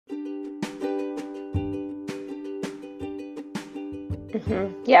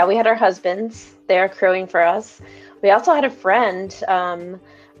Yeah, we had our husbands there crewing for us. We also had a friend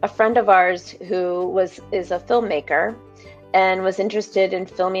of ours who is a filmmaker and was interested in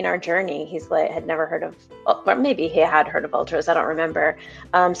filming our journey. He's like had never heard of, or maybe he had heard of ultras, I don't remember.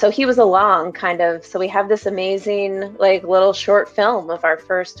 So he was along kind of. So we have this amazing like little short film of our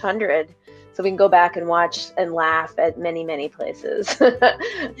first 100. So we can go back and watch and laugh at many, many places.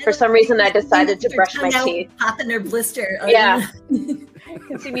 For some reason, I decided to brush my teeth. Popping their blister. Yeah. You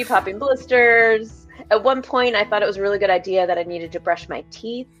can see me popping blisters. At one point, I thought it was a really good idea that I needed to brush my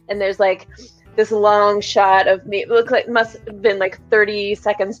teeth. And there's like this long shot of me. It looked like, must have been like 30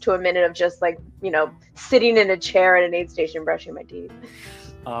 seconds to a minute of just like, sitting in a chair at an aid station brushing my teeth.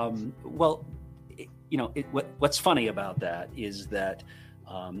 What's funny about that is that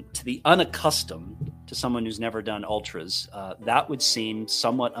to the unaccustomed, to someone who's never done ultras, that would seem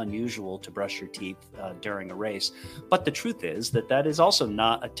somewhat unusual to brush your teeth during a race. But the truth is that is also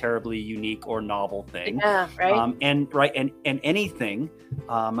not a terribly unique or novel thing. Yeah, right. And anything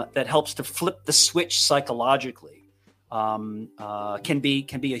that helps to flip the switch psychologically can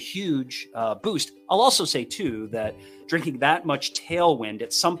be a huge boost. I'll also say too that drinking that much tailwind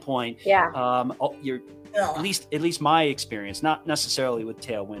at some point, you're at least my experience, not necessarily with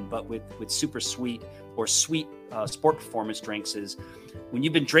tailwind, but with super sweet or sweet sport performance drinks, is when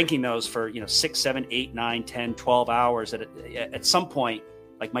you've been drinking those for 6, 7, 8, 9, 10, 12 hours, at some point,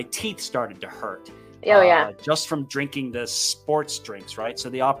 like my teeth started to hurt. Just from drinking the sports drinks, right? So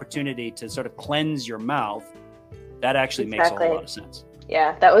the opportunity to sort of cleanse your mouth, that actually makes a whole lot of sense.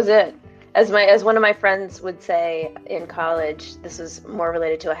 Yeah, that was it. As one of my friends would say in college, this is more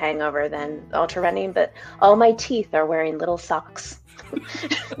related to a hangover than ultra running, but all my teeth are wearing little socks.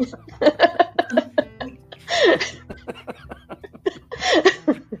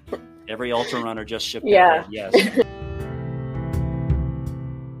 Every ultra runner just shook their Yeah. head, yes.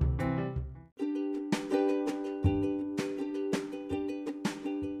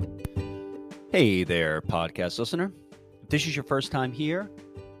 Hey there, podcast listener. If this is your first time here,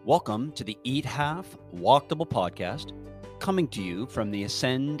 welcome to the Eat Half, Walk Double podcast, coming to you from the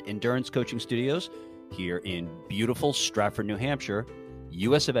Ascend Endurance Coaching Studios here in beautiful Stratford, New Hampshire,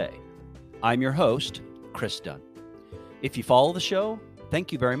 US of A. I'm your host, Chris Dunn. If you follow the show,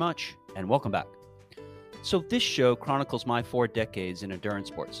 thank you very much and welcome back. So this show chronicles my 4 decades in endurance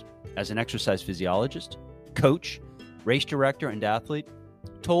sports as an exercise physiologist, coach, race director, and athlete,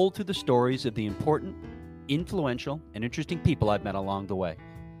 told through the stories of the important, influential, and interesting people I've met along the way.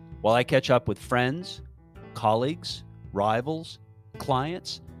 While I catch up with friends, colleagues, rivals,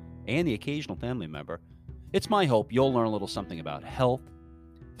 clients, and the occasional family member, it's my hope you'll learn a little something about health,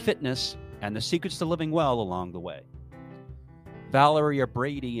 fitness, and the secrets to living well along the way. Valerie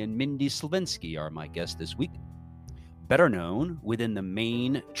Abradi and Mindy Slovinsky are my guests this week. Better known within the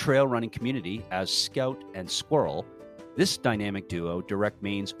Maine trail running community as Scout and Squirrel, this dynamic duo direct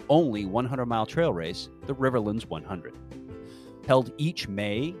Maine's only 100-mile trail race, the Riverlands 100. Held each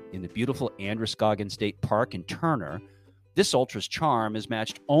May in the beautiful Androscoggin State Park in Turner, this ultra's charm is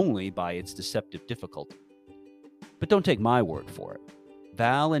matched only by its deceptive difficulty. But don't take my word for it.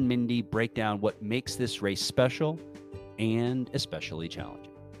 Val and Mindy break down what makes this race special and especially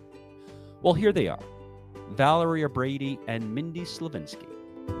challenging. Well, here they are, Valerie Abradi and Mindy Slovinsky.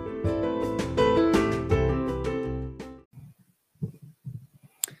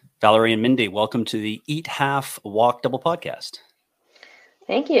 Valerie and Mindy, welcome to the Eat Half, Walk Double podcast.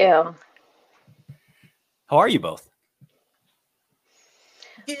 Thank you. How are you both?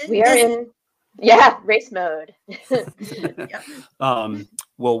 We are in, race mode. Well,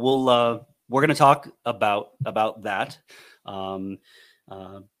 we're going to talk about that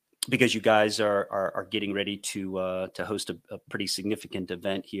because you guys are getting ready to host a pretty significant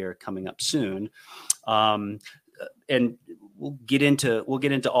event here coming up soon, and we'll get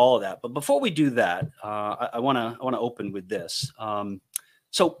into all of that. But before we do that, I want to open with this.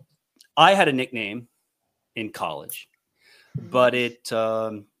 So I had a nickname in college, but it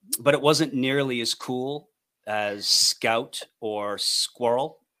wasn't nearly as cool as Scout or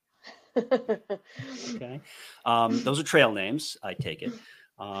Squirrel. Okay, those are trail names, I take it,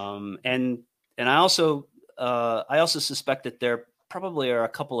 and I also suspect that there probably are a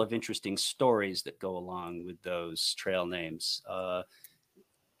couple of interesting stories that go along with those trail names.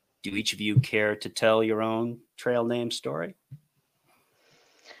 Do each of you care to tell your own trail name story?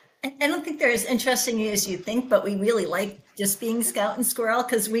 I don't think they're as interesting as you think, but we really like just being Scout and Squirrel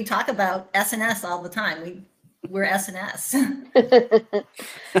because we talk about S&S all the time. We're S&S.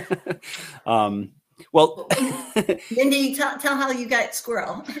 Well, Mindy, tell how you got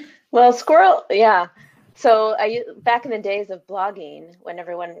Squirrel. Well, Squirrel, yeah. So back in the days of blogging, when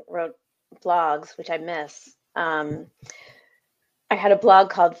everyone wrote blogs, which I miss, I had a blog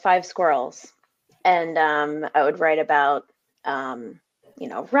called Five Squirrels, and I would write about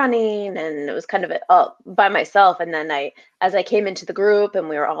running, and it was kind of all by myself. And then as I came into the group and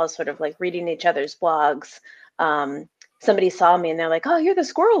we were all sort of like reading each other's blogs, somebody saw me and they're like, "Oh, you're the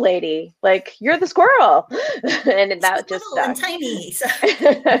squirrel lady. Like, you're the squirrel." And that just stuck. And tiny.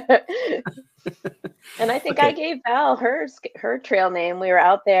 And I think I gave Val her trail name. We were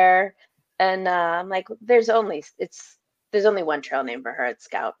out there, and I'm like, there's only one trail name for her at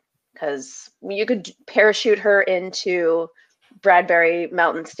Scout, because you could parachute her into Bradbury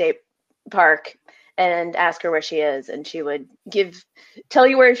Mountain State Park and ask her where she is, and she would tell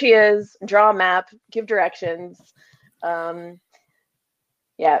you where she is, draw a map, give directions.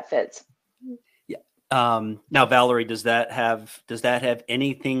 It fits. Yeah. Now, Valerie, does that have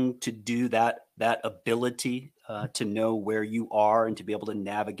anything to do that ability to know where you are and to be able to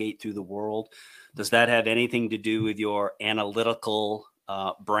navigate through the world? Does that have anything to do with your analytical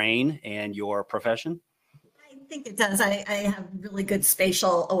brain and your profession? I think it does. I have really good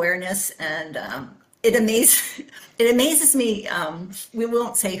spatial awareness, and it amazes me. We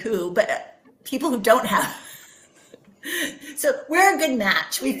won't say who, but people who don't have. So we're a good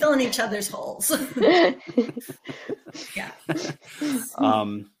match. We fill in each other's holes. Yeah.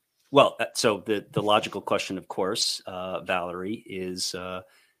 Well, so the logical question, of course, Valerie, is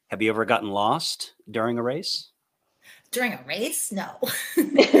have you ever gotten lost during a race? During a race? No.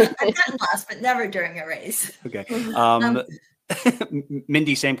 I've gotten lost, but never during a race. Okay.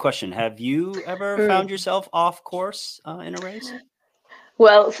 Mindy, same question. Have you ever found yourself off course in a race?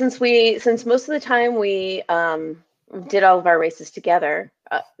 Well, since most of the time we did all of our races together,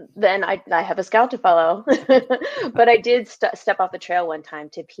 then I have a Scout to follow. But I did step off the trail one time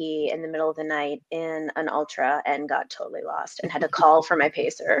to pee in the middle of the night in an ultra and got totally lost and had to call for my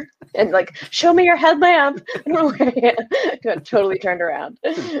pacer and like, "Show me your headlamp." I don't know where I am. Got totally turned around.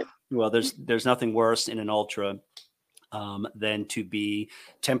 Well, there's nothing worse in an ultra than to be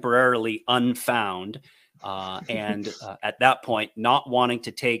temporarily unfound. And at that point, not wanting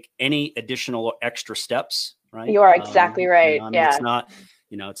to take any additional or extra steps, right? You are exactly right. Yeah.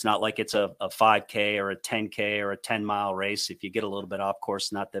 It's not like it's a 5K or a 10K or a 10-mile race. If you get a little bit off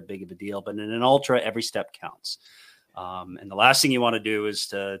course, not that big of a deal. But in an ultra, every step counts. And the last thing you want to do is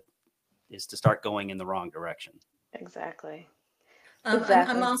to start going in the wrong direction. Exactly.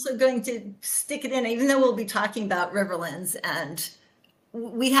 I'm also going to stick it in, even though we'll be talking about Riverlands, and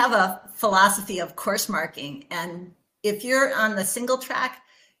we have a philosophy of course marking. And if you're on the single track,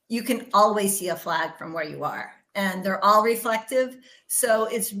 you can always see a flag from where you are, and they're all reflective. So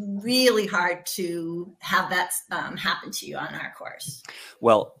it's really hard to have that happen to you on our course.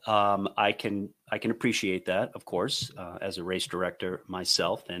 Well, I can appreciate that, of course, as a race director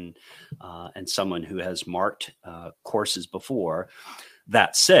myself, and someone who has marked courses before.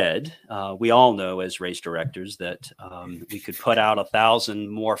 That said, we all know as race directors that we could put out 1,000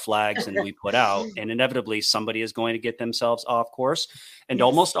 more flags than we put out, and inevitably somebody is going to get themselves off course. And Yes.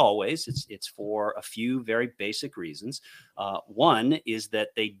 Almost always it's for a few very basic reasons. One is that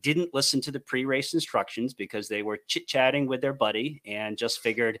they didn't listen to the pre-race instructions because they were chit-chatting with their buddy and just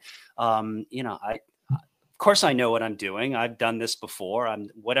figured, of course, I know what I'm doing. I've done this before.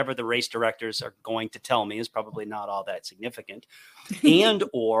 Whatever the race directors are going to tell me is probably not all that significant. And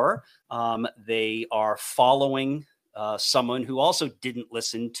or they are following someone who also didn't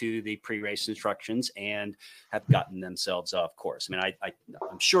listen to the pre-race instructions and have gotten themselves off course. I mean,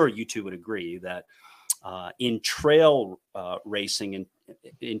 I'm sure you two would agree that in trail racing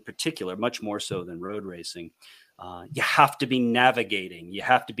in particular, much more so than road racing, you have to be navigating. You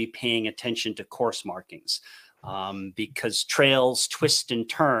have to be paying attention to course markings because trails twist and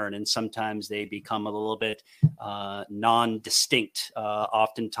turn, and sometimes they become a little bit non-distinct.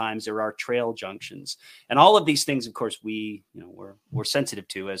 Oftentimes there are trail junctions, and all of these things, of course, we're sensitive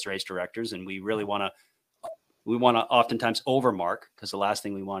to as race directors, and we really want to oftentimes overmark because the last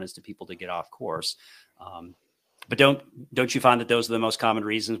thing we want is to people to get off course. But don't you find that those are the most common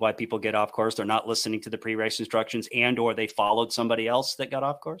reasons why people get off course? They're not listening to the pre-race instructions or they followed somebody else that got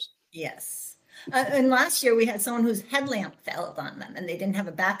off course? Yes. And last year we had someone whose headlamp failed on them and they didn't have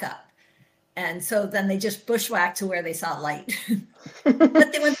a backup. And so then they just bushwhacked to where they saw light.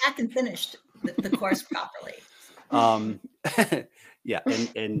 But they went back and finished the course properly. Yeah,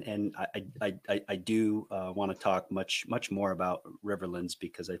 and I do want to talk much more about Riverlands,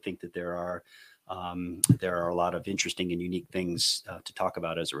 because I think that there are a lot of interesting and unique things to talk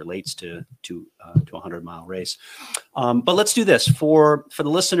about as it relates to a 100-mile race. But let's do this for the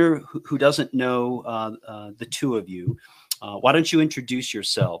listener who doesn't know the two of you. Why don't you introduce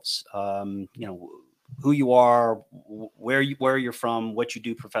yourselves? Who you are, where you're from, what you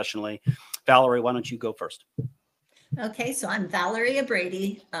do professionally. Valerie, why don't you go first? Okay, so I'm Valerie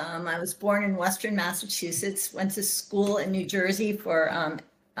Abradi. I was born in Western Massachusetts, went to school in New Jersey for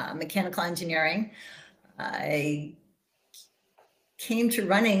mechanical engineering. I came to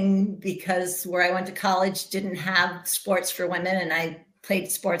running because where I went to college didn't have sports for women, and I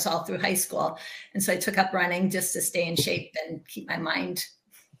played sports all through high school. And so I took up running just to stay in shape and keep my mind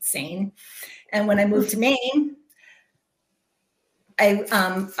sane. And when I moved to Maine,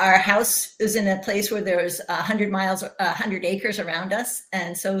 our house is in a place where there's 100 acres around us.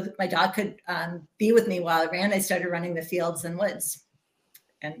 And so my dog could be with me while I ran. I started running the fields and woods,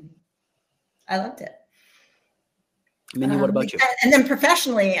 and I loved it. Mindy, what about you? And then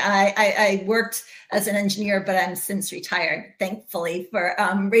professionally, I worked as an engineer, but I'm since retired, thankfully, for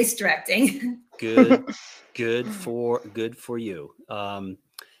race directing. Good for you.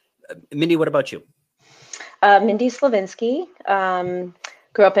 Mindy, what about you? Mindy Slovinsky,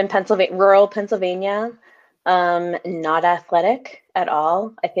 grew up in rural Pennsylvania, not athletic at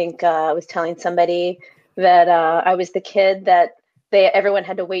all. I think I was telling somebody that I was the kid that everyone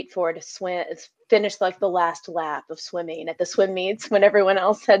had to wait for to finish like the last lap of swimming at the swim meets when everyone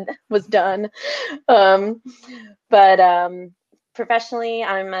else was done. But professionally,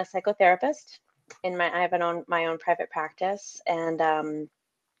 I'm a psychotherapist. I have my own private practice,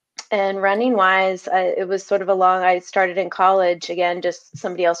 and running wise, it was sort of I started in college, again, just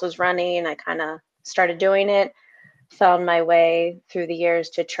somebody else was running. I kind of started doing it, found my way through the years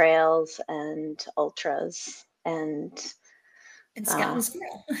to trails and ultras and Scout and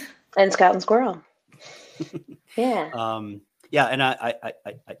Squirrel. And Scout and Squirrel. Yeah. Yeah. And I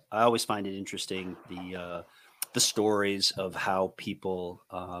always find it interesting, the stories of how people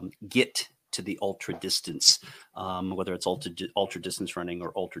get to the ultra distance, whether it's ultra distance running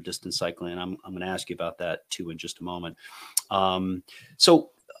or ultra distance cycling. I'm going to ask you about that too in just a moment. So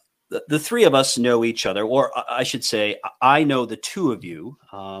the three of us know each other, or I should say, I know the two of you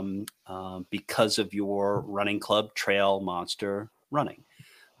because of your running club, Trail Monster Running.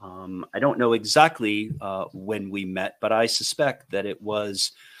 I don't know exactly when we met, but I suspect that it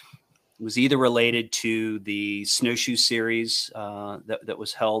was either related to the snowshoe series that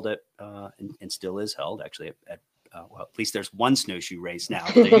was held at and still is held actually at least there's one snowshoe race now.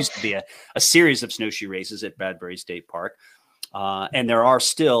 But there used to be a series of snowshoe races at Bradbury State Park, and there are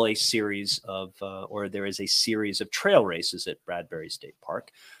still a series of there is a series of trail races at Bradbury State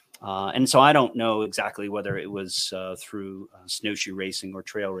Park. And so I don't know exactly whether it was through snowshoe racing or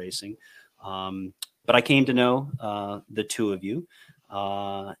trail racing, but I came to know the two of you.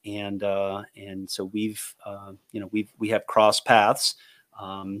 And so we have crossed paths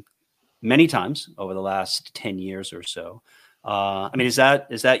many times over the last 10 years or so. I mean, is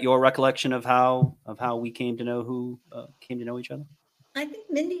that your recollection of how we came to know each other? I think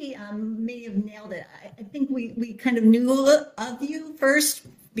Mindy may have nailed it. I think we kind of knew of you first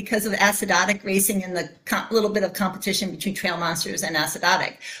because of acidotic racing and the little bit of competition between Trail Monsters and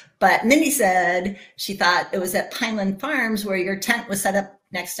acidotic. But Mindy said she thought it was at Pineland Farms where your tent was set up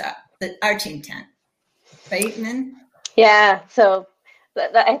next to our team tent. Right, Min? Yeah. So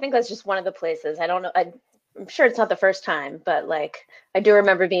I think that's just one of the places. I don't know. I'm sure it's not the first time, but like I do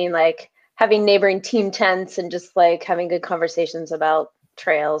remember being like having neighboring team tents and just like having good conversations about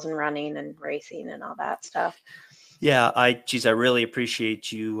trails and running and racing and all that stuff. Yeah, I really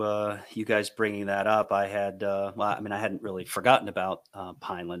appreciate you guys bringing that up. I had, I hadn't really forgotten about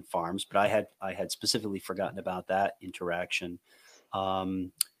Pineland Farms, but I had specifically forgotten about that interaction. I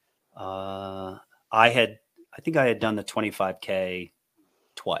think I had done the 25K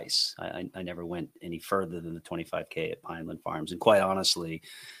twice. I never went any further than the 25K at Pineland Farms, and quite honestly,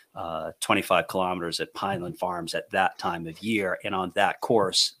 25 kilometers at Pineland Farms at that time of year and on that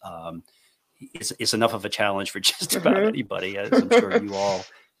course is enough of a challenge for just about anybody, as I'm sure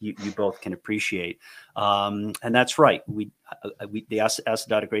you both can appreciate. And that's right. The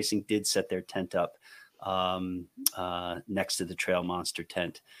acidotic racing did set their tent up next to the Trail Monster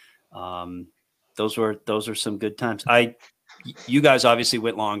tent. Those are some good times. You guys obviously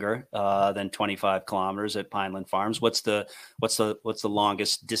went longer than 25 kilometers at Pineland Farms. What's the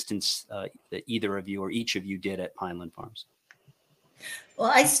longest distance that either of you or each of you did at Pineland Farms?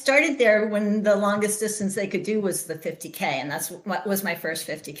 Well, I started there when the longest distance they could do was the 50K, and that's what was my first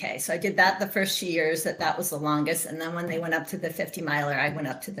 50K. So I did that the first few years that was the longest. And then when they went up to the 50 miler, I went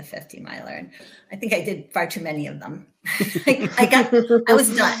up to the 50 miler. And I think I did far too many of them. I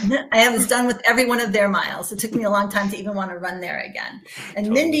was done. I was done with every one of their miles. It took me a long time to even want to run there again. And totally.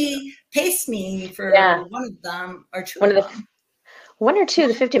 Mindy paced me for one of them or two of them. One or two of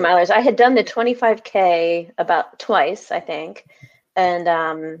the 50 milers. I had done the 25K about twice, I think. And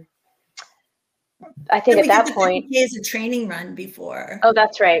I think at that point, he is a training run before. Oh,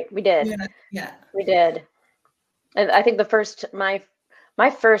 that's right. We did. Yeah, we did. And I think my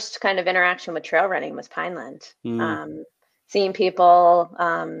first kind of interaction with trail running was Pineland. Seeing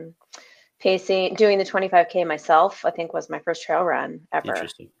people pacing, doing the 25K myself, I think was my first trail run ever.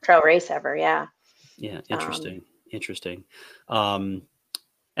 Trail race ever. Yeah. Yeah. Interesting.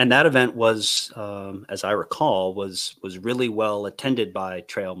 And that event was, as I recall, was really well attended by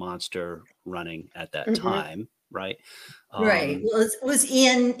Trail Monster running at that time, right? Right. Well, it was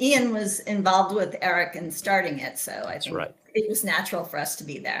Ian. Ian was involved with Eric in starting it, so I think it was natural for us to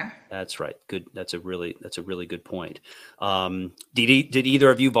be there. That's right. Good. That's a really good point. Did either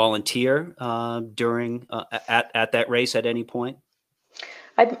of you volunteer during at that race at any point?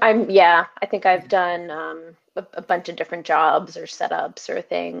 I think I've done a bunch of different jobs or setups or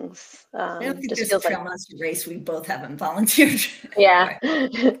things. I don't think there's a Trail Monster race we both haven't volunteered. Yeah.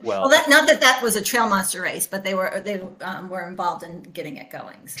 Well, not that was a Trail Monster race, but they were involved in getting it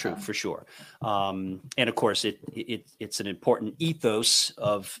going. So. True, for sure. And of course, it's an important ethos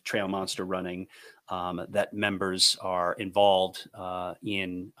of Trail Monster running that members are involved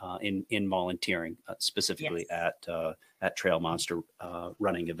in volunteering, specifically at Trail Monster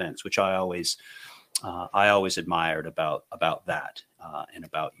running events, which I always admired about that and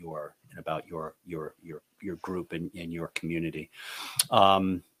about your group and your community,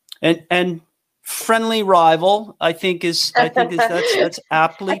 and friendly rival. I think that's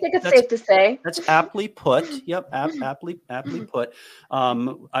aptly. I think it's safe to say that's aptly put. Yep, aptly put.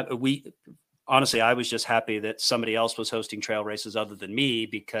 Honestly, I was just happy that somebody else was hosting trail races other than me,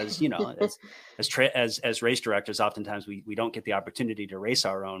 because, as race directors, oftentimes we don't get the opportunity to race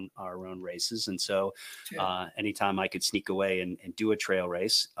our own races. And so anytime I could sneak away and do a trail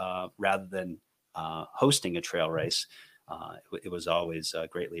race rather than hosting a trail race, it was always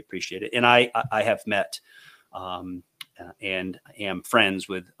greatly appreciated. And I have met and am friends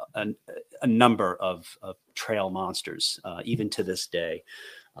with a number of trail monsters, even to this day.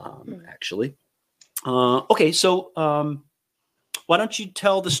 Actually. Okay, so why don't you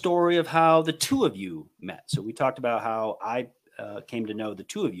tell the story of how the two of you met? So we talked about how I came to know the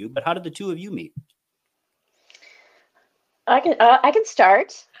two of you, but how did the two of you meet? I can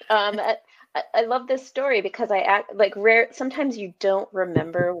start. I love this story because sometimes you don't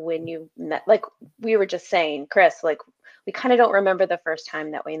remember when you met. Like we were just saying, Chris, like we kind of don't remember the first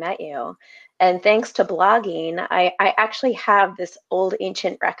time that we met you. And thanks to blogging, I actually have this old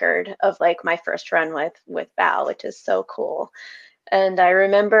ancient record of like my first run with Val, which is so cool. And I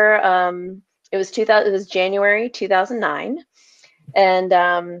remember it was January 2009,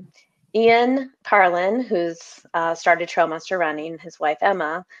 and Ian Carlin, who's started Trail Monster Running, his wife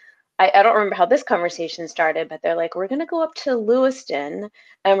Emma. I don't remember how this conversation started, but they're like, we're going to go up to Lewiston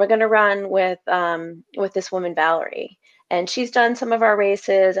and we're going to run with this woman, Valerie. And she's done some of our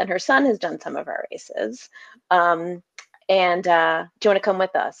races and her son has done some of our races. And do you want to come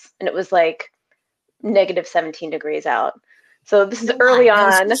with us? And it was like negative 17 degrees out. So this is early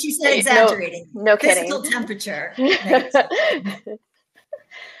on. She said exaggerating. No kidding. Physical temperature.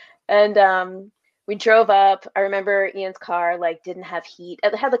 And we drove up. I remember Ian's car like didn't have heat.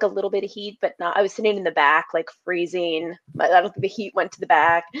 It had like a little bit of heat, but not. I was sitting in the back, like freezing. I don't think the heat went to the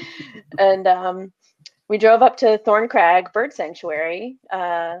back. And we drove up to Thorn Crag Bird Sanctuary,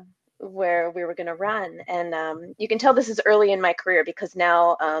 where we were going to run. And you can tell this is early in my career because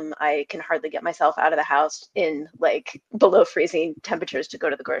now I can hardly get myself out of the house in like below freezing temperatures to go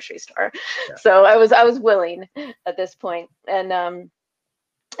to the grocery store. Yeah. So I was willing at this point. And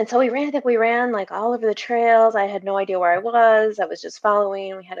so we ran like all over the trails. I had no idea where I was. I was just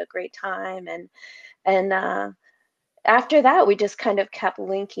following. We had a great time. And after that, we just kind of kept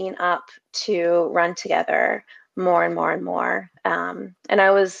linking up to run together more and more and more. And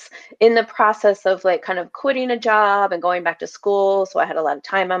I was in the process of like kind of quitting a job and going back to school. So I had a lot of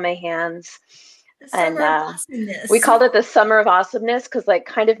time on my hands. We called it the summer of awesomeness because like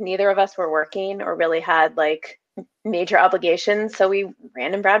kind of neither of us were working or really had like major obligations. So we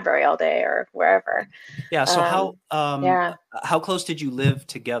ran in Bradbury all day or wherever. Yeah. So how close did you live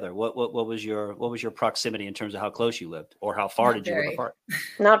together? What was your proximity in terms of how close you lived, or how far did you live apart?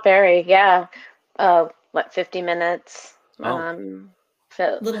 Not very. Yeah. 50 minutes? Oh. I'm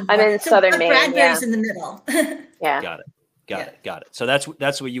in southern Maine. Bradbury's in the middle. Yeah. Got it. So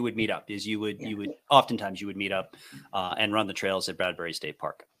that's where you would meet up. Oftentimes you would meet up and run the trails at Bradbury State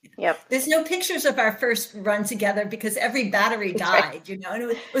Park. Yep. There's no pictures of our first run together because every battery died, and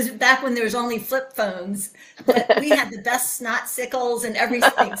it was back when there was only flip phones, but we had the best snot sickles and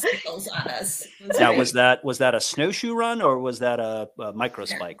everything sickles on us. Now, was that a snowshoe run or was that a micro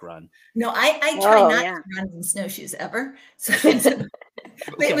spike run? No, I try not to run in snowshoes ever. So okay.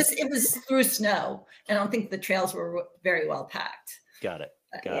 It was through snow. I don't think the trails were very well packed. Got it.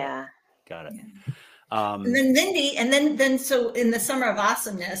 Yeah. Got it. And then Mindy, so in the Summer of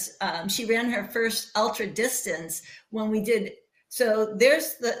Awesomeness, she ran her first ultra distance when we did. So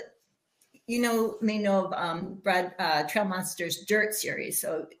there's may know of Trail Monsters Dirt Series.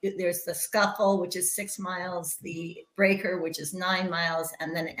 So there's the Scuffle, which is 6 miles, the Breaker, which is 9 miles,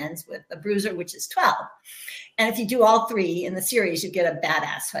 and then it ends with the Bruiser, which is 12. And if you do all 3 in the series, you get a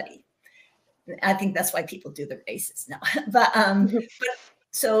badass hoodie. I think that's why people do the races now. But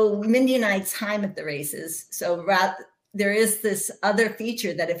so Mindy and I time at the races. So there is this other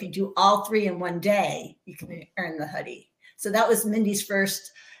feature that if you do all 3 in one day, you can earn the hoodie. So that was Mindy's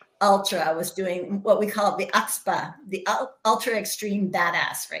first ultra. I was doing what we call the UXPA, the Ultra Extreme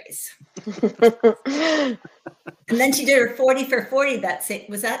Badass Race. And then she did her 40 for 40.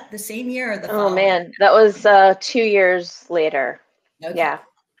 Was that the same year or the following? Oh man, that was 2 years later. Okay. Yeah.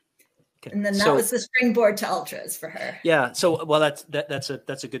 Okay. And then that was the springboard to ultras for her. Yeah. So, well, that's a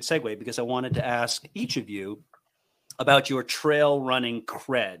good segue, because I wanted to ask each of you about your trail running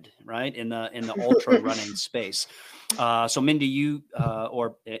cred, right? In the ultra running space. So Mindy,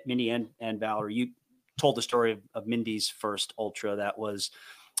 Mindy and Valerie, you told the story of Mindy's first ultra. That was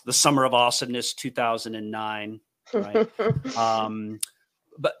the Summer of Awesomeness, 2009, right?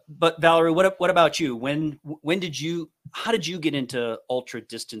 But Valerie, what about you? How did you get into ultra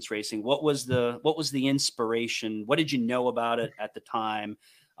distance racing? What was the inspiration? What did you know about it at the time?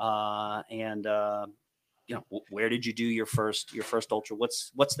 Where did you do your first ultra?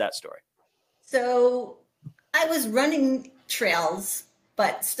 What's that story? So I was running trails,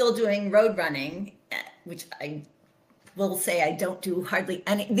 but still doing road running, which I will say I don't do hardly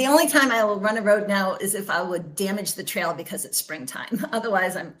any. The only time I will run a road now is if I would damage the trail because it's springtime.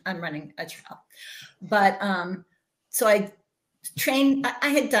 Otherwise, I'm running a trail. But so I trained. I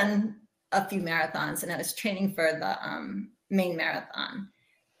had done a few marathons, and I was training for the Maine Marathon.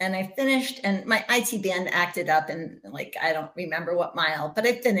 And I finished, and my IT band acted up, and I don't remember what mile, but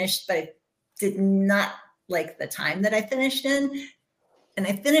I finished. But I did not like the time that I finished in, and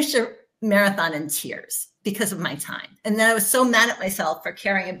I finished a marathon in tears because of my time. And then I was so mad at myself for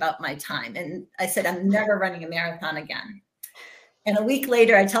caring about my time. And I said, I'm never running a marathon again. And a week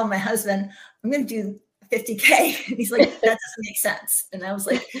later, I tell my husband, I'm going to do 50K. And he's like, that doesn't make sense. And I was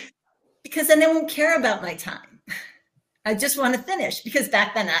like, because then I won't care about my time. I just want to finish, because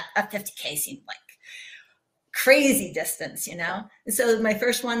back then a 50K seemed like crazy distance, And so my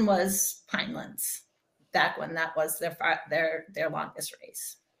first one was Pinelands, back when that was their longest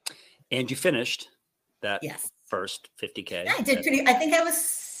race. And you finished that first 50K. Yeah, I did I think I was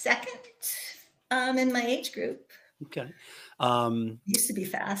second in my age group. Okay. Used to be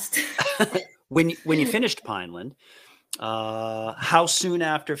fast. When you finished Pineland, how soon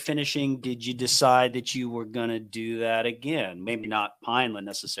after finishing did you decide that you were going to do that again? Maybe not Pineland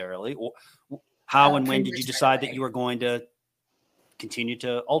necessarily. Or how and when did you decide that you were going to continue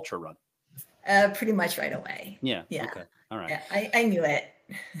to ultra run? Pretty much right away. Yeah. Okay. All right. Yeah, I knew it.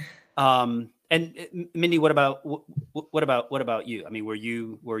 And Mindy, what about you? I mean, were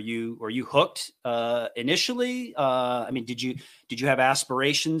you hooked initially? Did you have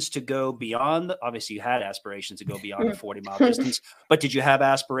aspirations to go beyond? Obviously, you had aspirations to go beyond a 40-mile distance, but did you have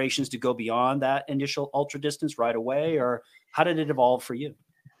aspirations to go beyond that initial ultra distance right away, or how did it evolve for you?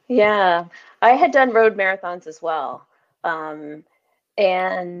 Yeah, I had done road marathons as well.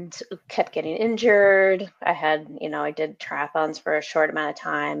 And kept getting injured. I did triathlons for a short amount of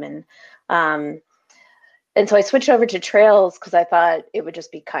time. And so I switched over to trails because I thought it would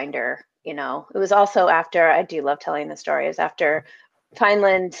just be kinder, It was also after, I do love telling the story, it was after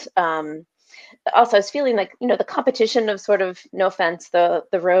Pineland. Also, I was feeling like, the competition of sort of, no offense, the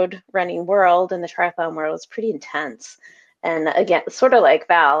road running world and the triathlon world was pretty intense. And again, sort of like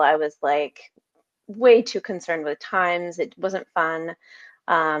Val, I was like, way too concerned with times. It wasn't fun.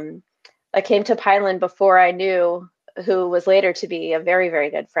 I came to Pineland before I knew who was later to be a very, very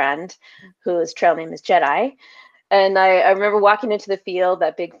good friend, whose trail name is Jedi. And I remember walking into the field,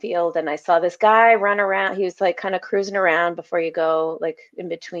 that big field, and I saw this guy run around. He was like kind of cruising around before you go, like in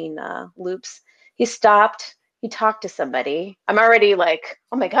between loops. He stopped. He talked to somebody. I'm already like,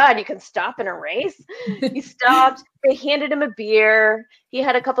 oh my God, you can stop in a race? He stopped. They handed him a beer. He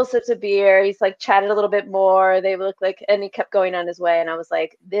had a couple sips of beer. He's like chatted a little bit more. They looked like, and he kept going on his way. And I was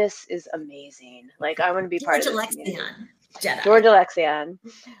like, this is amazing. Like, I want to be part of this community. George Alexion,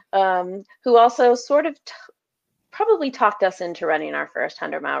 who also sort of probably talked us into running our first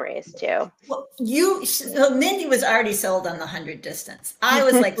 100-mile race too. Well, Mindy was already sold on the 100 distance. I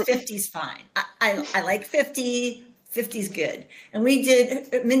was like, 50's fine. I like 50. 50's good. And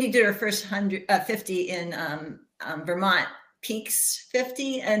Mindy did her first 50 in Vermont Peaks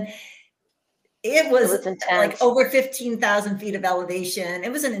 50, and it was like over 15,000 feet of elevation.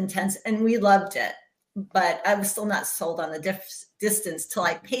 It was an intense, and we loved it. But I was still not sold on the distance till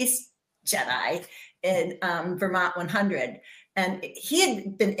I paced Jedi in Vermont 100. And he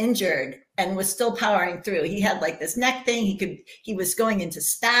had been injured and was still powering through. He had like this neck thing. He was going into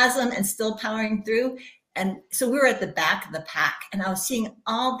spasm and still powering through. And so we were at the back of the pack, and I was seeing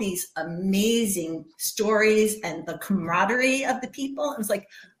all these amazing stories and the camaraderie of the people. I was like,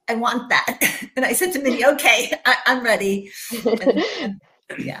 I want that. And I said to Mindy, okay, I'm ready.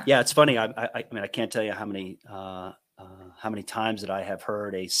 Yeah, it's funny. I mean, I can't tell you how many times that I have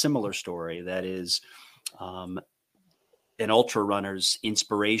heard a similar story that is an ultra runner's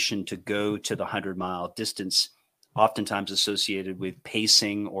inspiration to go to the 100-mile distance, oftentimes associated with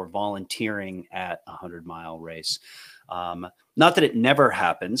pacing or volunteering at a 100-mile race. Not that it never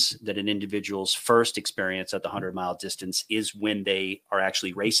happens that an individual's first experience at the 100-mile distance is when they are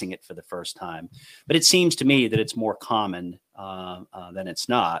actually racing it for the first time. But it seems to me that it's more common than it's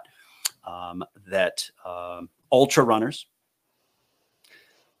not, that ultra runners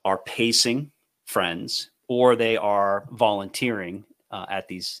are pacing friends, or they are volunteering at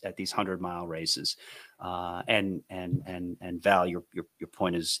these 100-mile races. And Val, your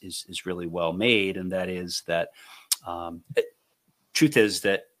point is really well made, and that is that truth is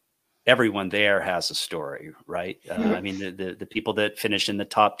that everyone there has a story, right? I mean, the people that finish in the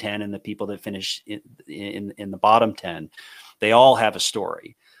top 10 and the people that finish in the bottom 10, they all have a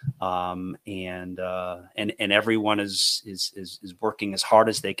story. And everyone is working as hard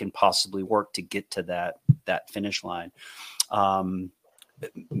as they can possibly work to get to that finish line.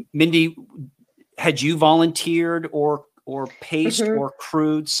 Mindy, had you volunteered or paced or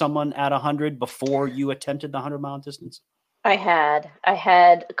crewed someone at 100 before you attempted the 100-mile distance? I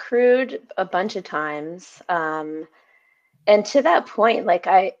had crewed a bunch of times. And to that point, like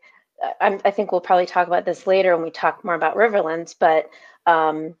I think we'll probably talk about this later when we talk more about Riverlands, but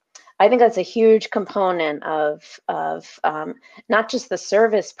I think that's a huge component of not just the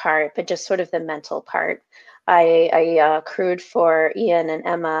service part, but just sort of the mental part. I crewed for Ian and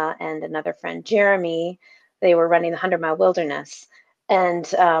Emma and another friend, Jeremy. They were running the 100-mile wilderness. And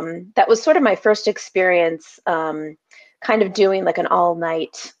that was sort of my first experience kind of doing like an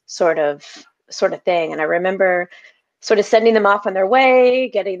all-night sort of thing. And I remember sort of sending them off on their way,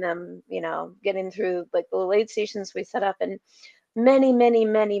 getting them, getting through like the little aid stations we set up. And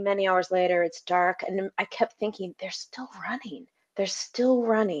many hours later, it's dark. And I kept thinking, they're still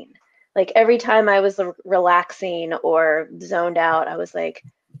running. Like every time I was relaxing or zoned out, I was like,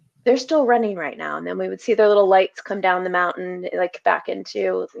 they're still running right now. And then we would see their little lights come down the mountain, like back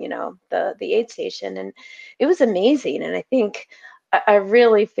into, the aid station. And it was amazing. And I think I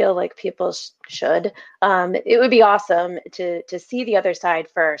really feel like people should. It would be awesome to see the other side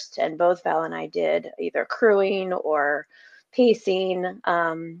first. And both Val and I did either crewing or pacing.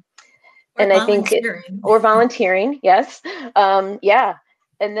 And I think or volunteering. Yes. Yeah.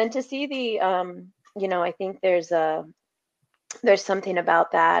 And then to see the, I think there's something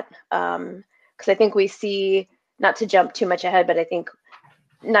about that, because I think we see, not to jump too much ahead, but I think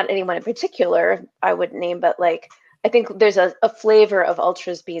not anyone in particular I would name, but like I think there's a flavor of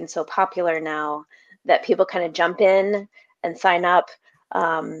ultras being so popular now that people kind of jump in and sign up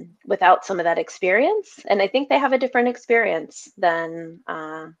without some of that experience, and I think they have a different experience than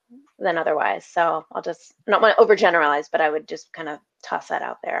otherwise. So I don't want to overgeneralize, but I would just kind of toss that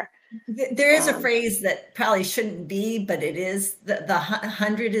out there. There is a phrase that probably shouldn't be, but it is. The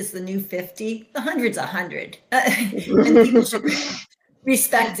 100 is the new 50. The 100's 100. And people should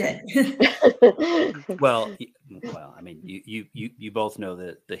respect it. Well, Well, I mean, you both know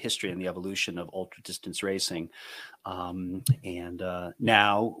the history and the evolution of ultra distance racing, and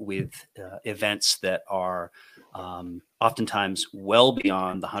now with events that are oftentimes well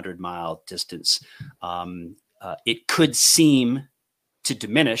beyond the 100-mile distance, it could seem to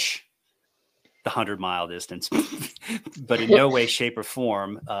diminish the 100-mile distance, but in no way, shape, or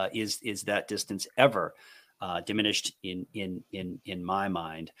form is that distance ever diminished in my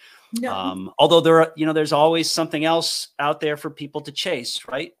mind. No. Although there's always something else out there for people to chase,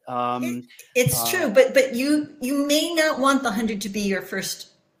 right? It's true, but you may not want the 100 to be your first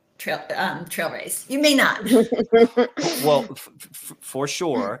trail race. You may not. Well, for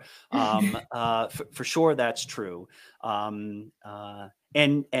sure, for sure that's true. And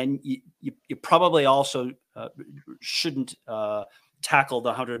you probably also shouldn't tackle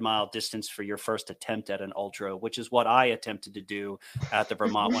the 100-mile distance for your first attempt at an ultra, which is what I attempted to do at the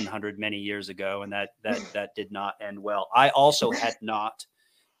Vermont 100 many years ago, and that did not end well. I also had not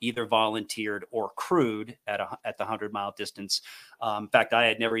either volunteered or crewed at the 100-mile distance. In fact, I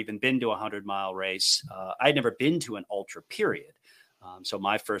had never even been to a 100-mile race. I'd never been to an ultra, period. So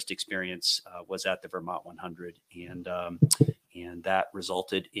my first experience was at the Vermont 100, and that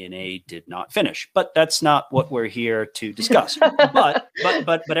resulted in a did not finish. But that's not what we're here to discuss. but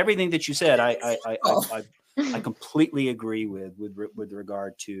everything that you said, I completely agree with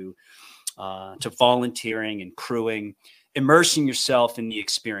regard to volunteering and crewing, immersing yourself in the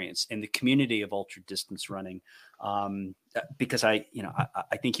experience in the community of ultra distance running, because I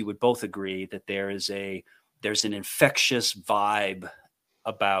think you would both agree that there's an infectious vibe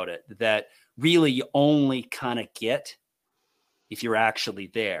about it that really you only kind of get if you're actually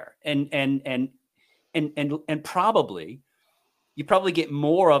there, and probably you get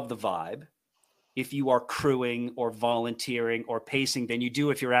more of the vibe if you are crewing or volunteering or pacing than you do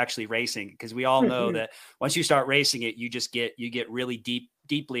if you're actually racing, because we all know that once you start racing it, you get really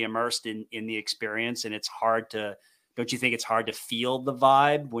deeply immersed in the experience, and it's hard to, don't you think it's hard to feel the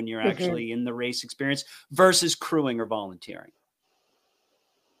vibe when you're actually in the race experience versus crewing or volunteering?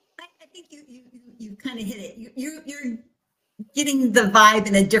 I think you kind of hit it. You're getting the vibe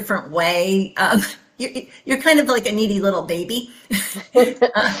in a different way. You're kind of like a needy little baby.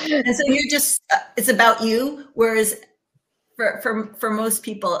 And so you're just, it's about you. Whereas for most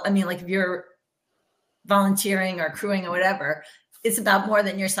people, I mean, like if you're volunteering or crewing or whatever, it's about more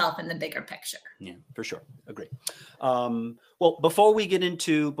than yourself in the bigger picture. Yeah, for sure. Agree. Well, before we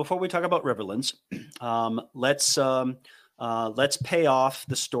talk about Riverlands, let's pay off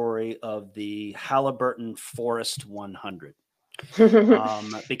the story of the Halliburton Forest 100.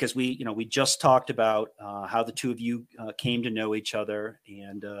 Because we just talked about how the two of you came to know each other,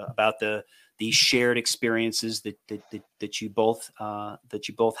 and about these shared experiences that you both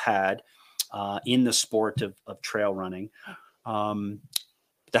had in the sport of trail running.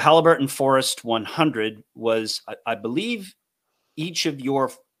 The Halliburton Forest 100 was, I believe, each of your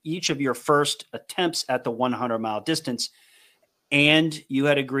first attempts at the 100-mile distance, and you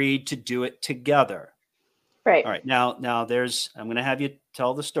had agreed to do it together. Right. All right. Now I'm going to have you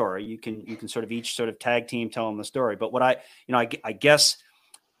tell the story. You can sort of each sort of tag team telling the story. But what I guess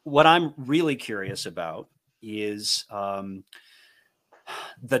what I'm really curious about is the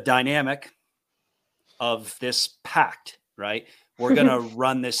dynamic of this pact, right? We're going to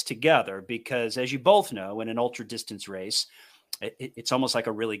run this together because, as you both know, in an ultra distance race, it's almost like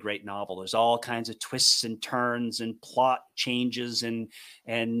a really great novel. There's all kinds of twists and turns and plot changes, and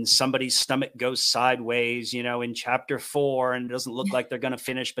somebody's stomach goes sideways, in chapter 4, and it doesn't look like they're going to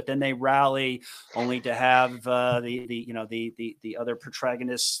finish, but then they rally only to have the other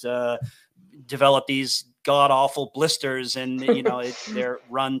protagonists develop these god awful blisters, and their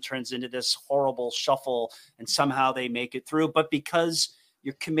run turns into this horrible shuffle, and somehow they make it through. But because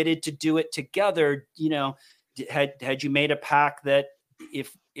you're committed to do it together, had you made a pact that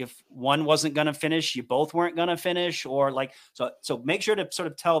if one wasn't going to finish, you both weren't going to finish, or so make sure to sort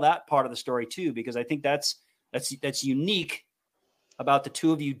of tell that part of the story too, because I think that's unique about the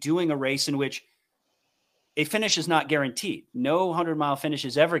two of you doing a race in which a finish is not guaranteed. No 100-mile finish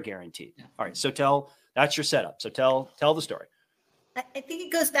is ever guaranteed. All right. So that's your setup. So tell the story. I think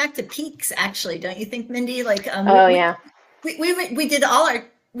it goes back to peaks, actually. Don't you think, Mindy? Yeah. We did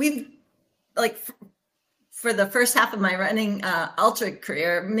for the first half of my running ultra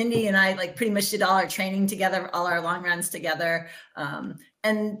career, Mindy and I pretty much did all our training together, all our long runs together.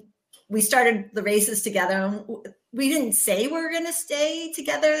 And we started the races together. We didn't say we were going to stay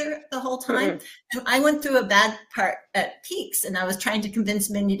together the whole time. And I went through a bad part at peaks, and I was trying to convince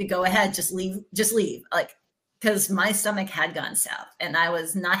Mindy to go ahead, just leave. because my stomach had gone south and I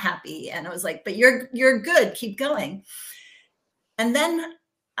was not happy. And I was like, but you're good, keep going. And then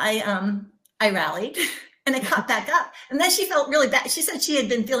I rallied and I caught back up. And then she felt really bad. She said she had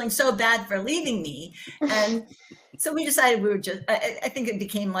been feeling so bad for leaving me. And so we decided we were just, I think it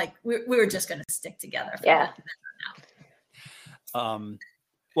became like, we were just going to stick together. Yeah.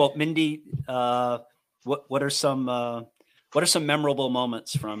 Well, Mindy, what are some memorable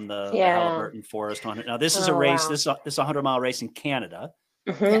moments from the Halliburton Forest 100? Now, this is a race. Wow. This is a 100-mile race in Canada,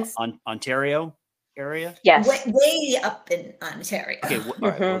 yes. Ontario area. Yes, way up in Ontario. Okay, all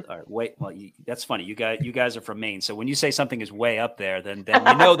right. Wait, well, that's funny. You guys are from Maine, so when you say something is way up there, then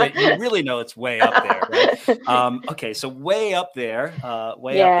you know that you really know it's way up there, right? Okay, so way up there, up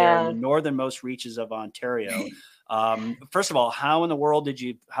there in the northernmost reaches of Ontario. First of all, how in the world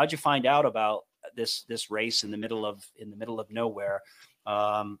how'd you find out about this race in the middle of nowhere?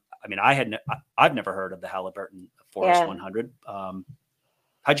 I mean, I've never heard of the Halliburton Forest 100.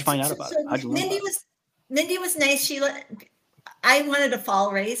 How'd you find out about it? How'd you learn Mindy was nice. I wanted a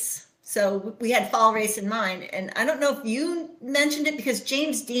fall race, so we had fall race in mind. And I don't know if you mentioned it, because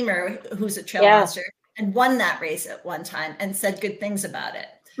James Deemer, who's a trail monster, and won that race at one time and said good things about it.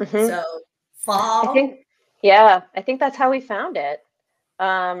 Mm-hmm. So fall. I think that's how we found it.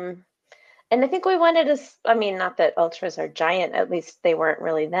 And I think we wanted to, I mean, not that ultras are giant, at least they weren't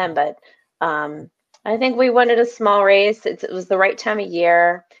really then, but I think we wanted a small race. It was the right time of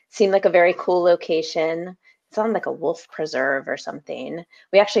year. Seemed like a very cool location. It's on like a wolf preserve or something.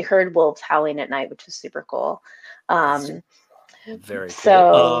 We actually heard wolves howling at night, which was super cool. Very cool.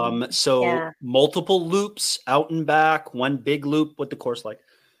 So multiple loops out and back, one big loop. What the course like?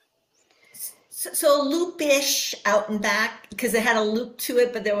 So loop-ish out and back, because it had a loop to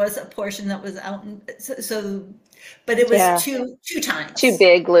it, but there was a portion that was out. But it was two times. Two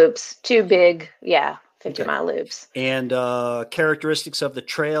big loops, 50-mile loops. And characteristics of the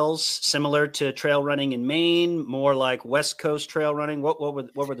trails, similar to trail running in Maine, more like West Coast trail running. What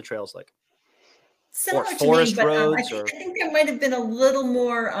were the trails like? Similar to forest Maine, roads? I think there might have been a little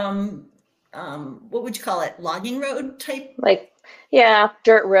more, what would you call it? Logging road type?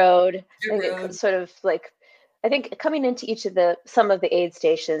 Dirt road. Sort of like, I think coming into some of the aid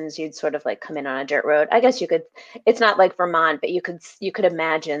stations, you'd sort of like come in on a dirt road. I guess it's not like Vermont, but you could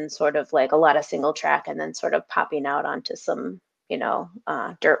imagine sort of like a lot of single track and then sort of popping out onto some,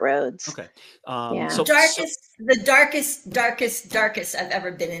 dirt roads. Okay. The darkest I've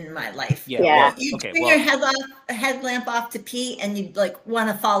ever been in my life. Yeah. You turn your headlamp off to pee, and you'd like want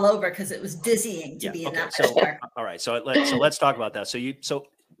to fall over because it was dizzying to be in that much dark. All right. So let's talk about that. So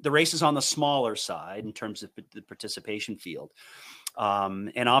the race is on the smaller side in terms of the participation field.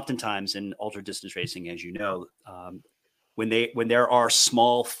 And oftentimes in ultra distance racing, as you know, when there are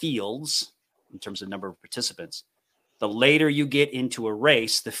small fields in terms of number of participants, the later you get into a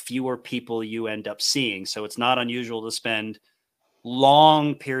race, the fewer people you end up seeing. So it's not unusual to spend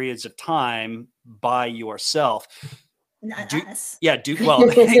long periods of time by yourself. Not us.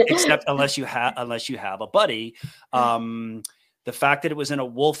 Except unless you have a buddy. The fact that it was in a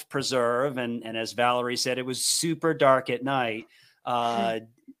wolf preserve and as Valerie said, it was super dark at night.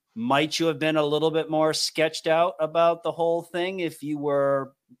 Might you have been a little bit more sketched out about the whole thing if you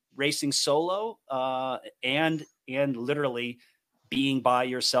were racing solo and literally being by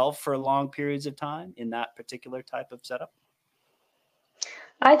yourself for long periods of time in that particular type of setup?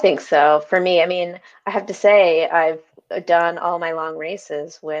 I think so. For me, I mean, I have to say I've done all my long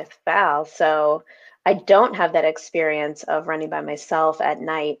races with Val, so I don't have that experience of running by myself at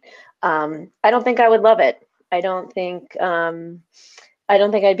night. I don't think I would love it. I don't think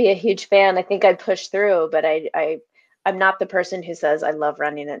I'd be a huge fan. I think I'd push through, but I'm not the person who says I love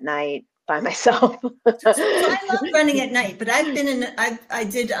running at night by myself. So I love running at night, but I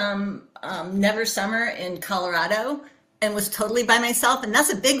did Never Summer in Colorado and was totally by myself. And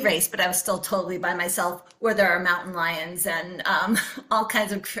that's a big race, but I was still totally by myself, where there are mountain lions and all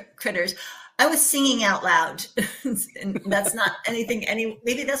kinds of critters. I was singing out loud, and that's not anything.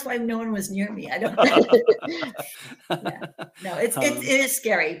 Maybe that's why no one was near me. I don't know. No, it is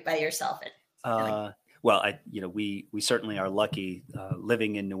scary by yourself. Well, we certainly are lucky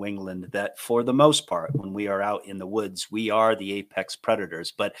living in New England that for the most part, when we are out in the woods, we are the apex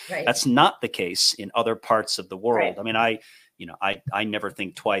predators. But that's not the case in other parts of the world. Right. I mean, I never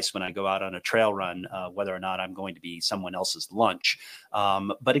think twice when I go out on a trail run whether or not I'm going to be someone else's lunch.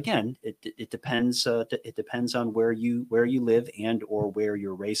 But again, it depends. It depends on where you live and or where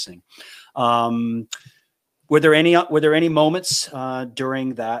you're racing. Were there any moments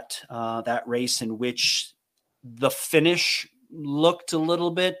during that race in which the finish looked a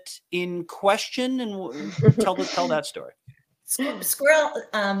little bit in question, and tell that story.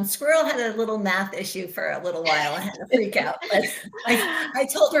 Squirrel had a little math issue for a little while. I had to freak out, but I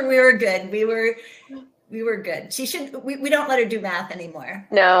told her we were good. We were good. We don't let her do math anymore.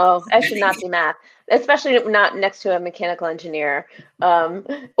 No, I should not do math, especially not next to a mechanical engineer,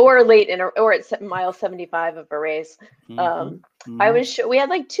 or at mile 75 of a race. We had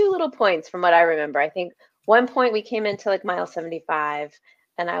like 2 little points from what I remember. I think one point we came into like mile 75,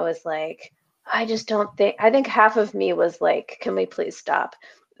 and I was like, I think half of me was like, can we please stop?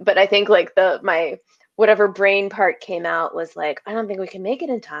 But I think like my whatever brain part came out was like, I don't think we can make it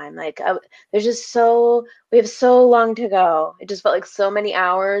in time. Like we have so long to go. It just felt like so many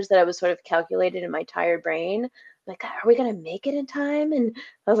hours that I was sort of calculated in my tired brain. Like, are we going to make it in time? And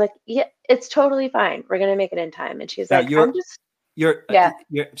I was like, yeah, it's totally fine. We're going to make it in time. And she's like, you're talking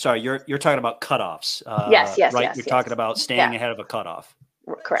about cutoffs. Yes. Right. Yes, you're talking about staying ahead of a cutoff.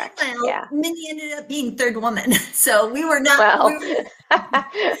 Correct. Well, yeah. Mindy ended up being third woman, so we were not. Well,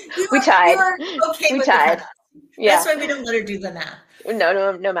 we tied. Okay, we tied. Yeah. That's why we don't let her do the math.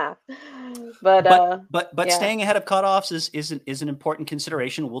 No math. But staying ahead of cutoffs is an important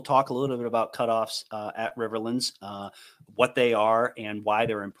consideration. We'll talk a little bit about cutoffs at Riverlands, what they are and why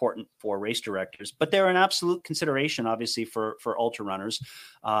they're important for race directors. But they're an absolute consideration, obviously, for ultra runners.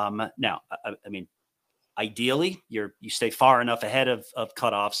 Now, I mean, ideally, you stay far enough ahead of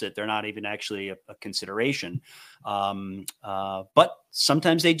cutoffs that they're not even actually a consideration. But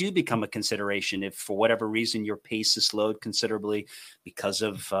sometimes they do become a consideration if, for whatever reason, your pace is slowed considerably because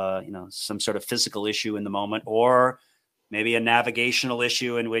of some sort of physical issue in the moment, or maybe a navigational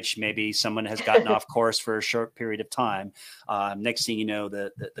issue in which maybe someone has gotten off course for a short period of time. Next thing you know,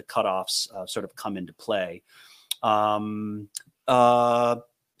 the cutoffs sort of come into play.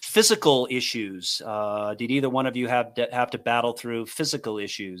 Physical issues. Did either one of you have to battle through physical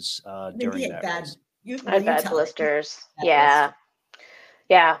issues during that race? I had bad blisters. Yeah,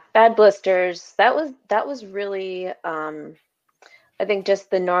 bad blisters. That was really, I think,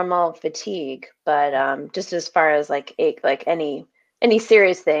 just the normal fatigue. But just as far as like ache, like any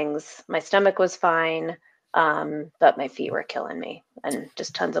serious things, my stomach was fine, but my feet were killing me, and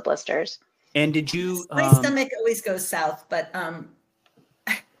just tons of blisters. And did you? My stomach always goes south, but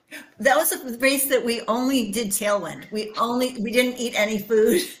that was a race that we only did tailwind. We didn't eat any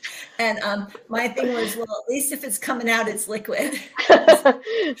food. And my thing was, well, at least if it's coming out, it's liquid. But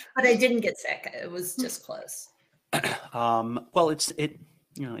I didn't get sick. It was just close. Well,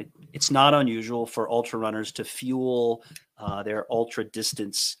 it's not unusual for ultra runners to fuel their ultra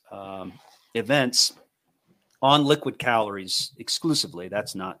distance events on liquid calories exclusively.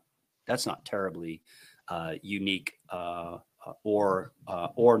 That's not terribly unique or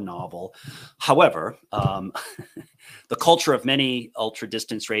novel. However, the culture of many ultra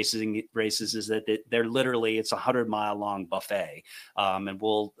distance races is that they're literally, it's 100-mile long buffet. And I'm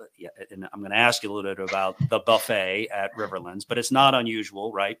going to ask you a little bit about the buffet at Riverlands, but it's not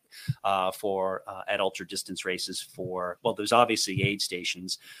unusual, right? For at ultra distance races there's obviously aid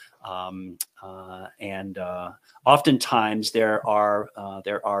stations. And oftentimes there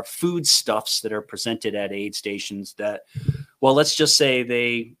are foodstuffs that are presented at aid stations that, well, let's just say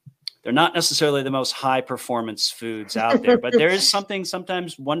they're not necessarily the most high performance foods out there, but there is something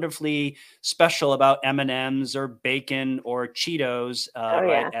sometimes wonderfully special about M&Ms or bacon or Cheetos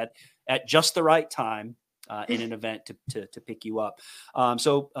right at just the right time in an event to pick you up.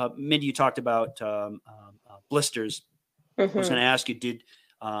 So Mindy, you talked about blisters. Mm-hmm. I was going to ask you, did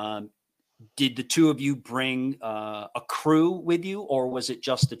the two of you bring a crew with you, or was it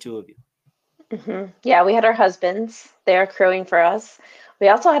just the two of you? Mm-hmm. Yeah, we had our husbands. They are crewing for us. We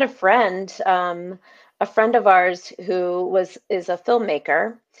also had a friend of ours who is a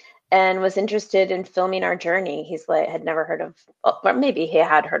filmmaker and was interested in filming our journey. He's had never heard of, or maybe he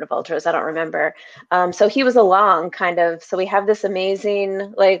had heard of ultras, I don't remember. So he was along kind of. So we have this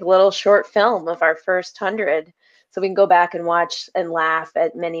amazing like little short film of our first 100. So we can go back and watch and laugh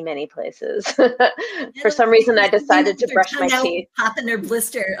at many, many places. For some reason, I decided to brush my teeth. Popping their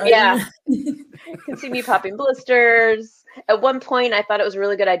blister. Yeah. You can see me popping blisters. At one point, I thought it was a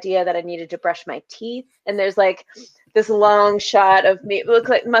really good idea that I needed to brush my teeth. And there's like this long shot of me. It looked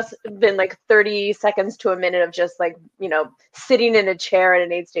like, must have been like 30 seconds to a minute of just like, sitting in a chair at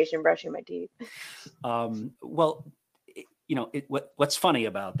an aid station brushing my teeth. Well, what's funny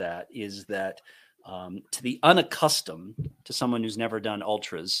about that is that To the unaccustomed, to someone who's never done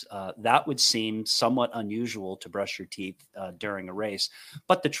ultras, that would seem somewhat unusual to brush your teeth during a race.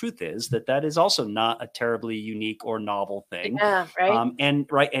 But the truth is that is also not a terribly unique or novel thing. Yeah,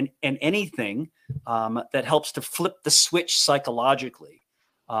 right. And anything that helps to flip the switch psychologically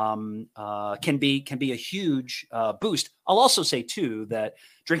can be a huge boost. I'll also say too that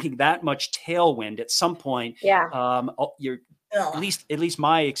drinking that much tailwind at some point, you're at least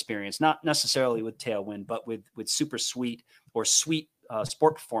my experience, not necessarily with tailwind, but with super sweet or sweet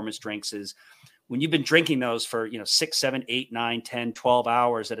sport performance drinks, is when you've been drinking those for 6, 7, 8, 9, 10, 12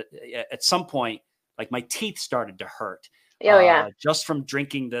 hours, at some point, like my teeth started to hurt. Just from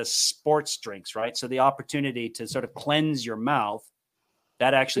drinking the sports drinks, right? So the opportunity to sort of cleanse your mouth,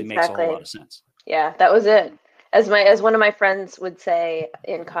 that actually makes a whole lot of sense. Yeah, that was it. As one of my friends would say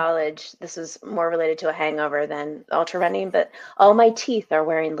in college, this was more related to a hangover than ultra running, but all my teeth are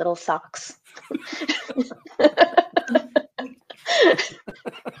wearing little socks.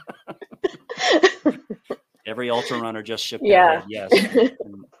 Every ultra runner just shook their head. Yes.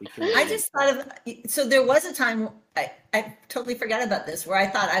 I just thought of, so there was a time, I totally forgot about this, where I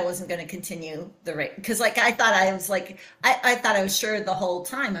thought I wasn't going to continue the race. Because I thought I was sure the whole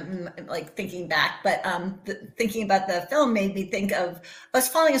time, I'm like thinking back, but thinking about the film made me think of, I was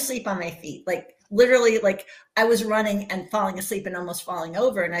falling asleep on my feet. Like literally, like I was running and falling asleep and almost falling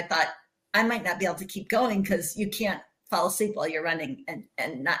over. And I thought I might not be able to keep going because you can't fall asleep while you're running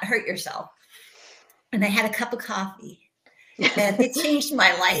and not hurt yourself. And I had a cup of coffee and it changed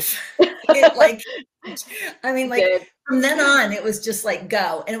my life. From then on, it was just like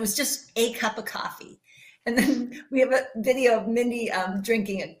go. And it was just a cup of coffee. And then we have a video of Mindy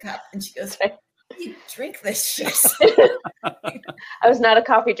drinking a cup and she goes, you drink this shit. I was not a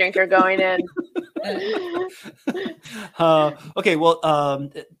coffee drinker going in. Okay. Well,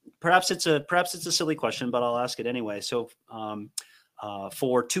 perhaps it's a silly question, but I'll ask it anyway. So,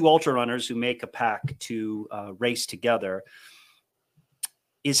 for two ultra runners who make a pack to race together,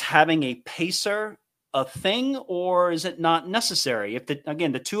 is having a pacer a thing, or is it not necessary? If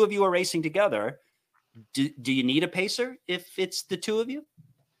the two of you are racing together, do you need a pacer if it's the two of you?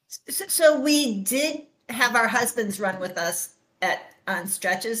 So we did have our husbands run with us on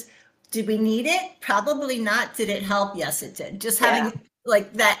stretches. Did we need it? Probably not. Did it help? Yes, it did. Just having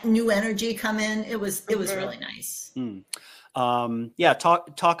like that new energy come in, it was really nice.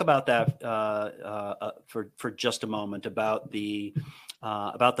 Talk about that for just a moment, about the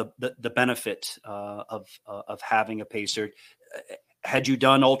benefit of having a pacer. Had you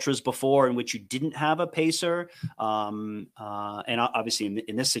done ultras before in which you didn't have a pacer? And obviously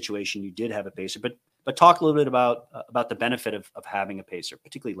in this situation you did have a pacer, but talk a little bit about the benefit of having a pacer,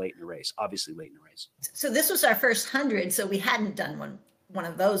 particularly late in the race. Obviously late in the race. So this was our first 100, so we hadn't done one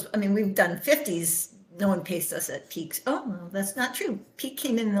of those. I mean, we've done 50s. No one paced us at peaks. Oh, no, that's not true. Peak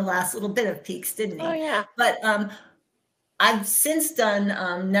came in the last little bit of peaks, didn't he? Oh, yeah. But I've since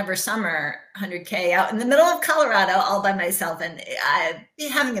done Never Summer 100K out in the middle of Colorado all by myself. And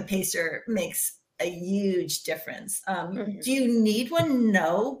having a pacer makes a huge difference. Do you need one?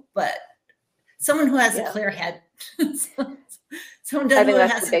 No, but someone who has a clear head, someone who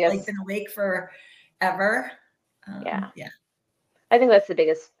hasn't been awake forever. I think that's the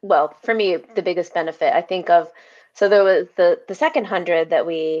biggest, well, for me, the biggest benefit I think of. So there was the second 100 that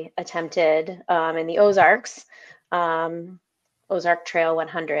we attempted in the Ozarks, Ozark Trail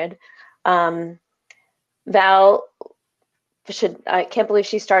 100. Val I can't believe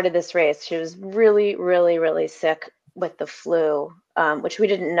she started this race. She was really, really, really sick with the flu, which we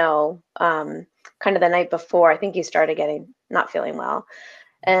didn't know kind of the night before. I think you started not feeling well.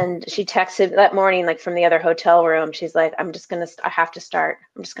 And she texted that morning, like from the other hotel room. She's like, I have to start.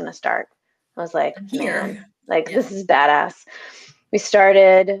 I'm just going to start. I was like, man, this is badass. We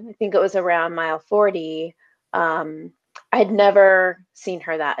started, I think it was around mile 40. I'd never seen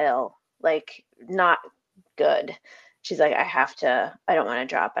her that ill, like not good. She's like, I don't want to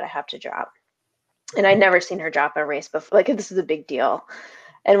drop, but I have to drop. And I'd never seen her drop a race before. Like, this is a big deal.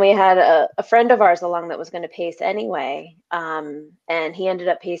 And we had a friend of ours along that was going to pace anyway. And he ended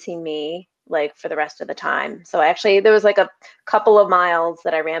up pacing me like for the rest of the time. So actually there was like a couple of miles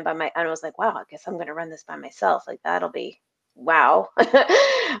that I ran and I was like, wow, I guess I'm going to run this by myself. Like that'll be wow.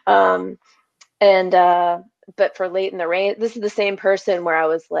 But for late in the race, this is the same person where I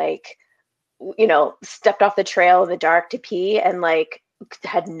was like, stepped off the trail in the dark to pee and like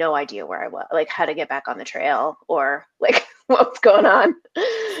had no idea where I was, like how to get back on the trail or like what's going on.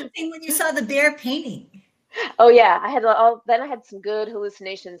 When you saw the bear painting. Oh yeah, then I had some good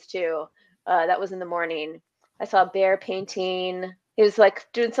hallucinations too. That was in the morning. I saw a bear painting. He was like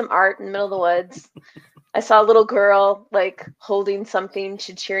doing some art in the middle of the woods. I saw a little girl like holding something,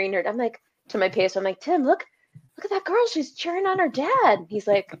 she's cheering her. I'm like, to my pace, I'm like, Tim, look at that girl. She's cheering on her dad. He's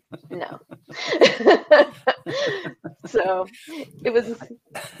like, no. So it was,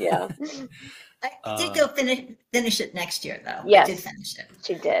 yeah. I did go finish it next year, though. Yes, I did finish it.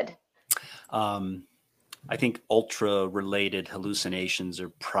 She did. I think ultra-related hallucinations are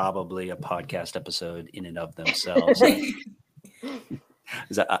probably a podcast episode in and of themselves.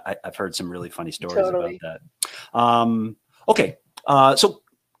 I've heard some really funny stories about that. Okay, so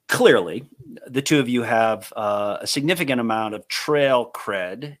clearly the two of you have a significant amount of trail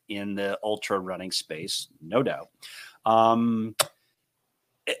cred in the ultra running space, no doubt. As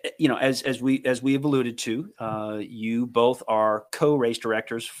we have alluded to, you both are co-race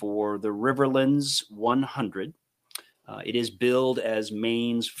directors for the Riverlands 100. It is billed as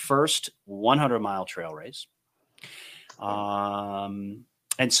Maine's first 100-mile trail race.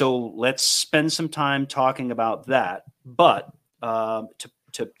 And so let's spend some time talking about that. But to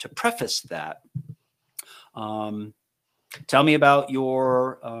preface that, tell me about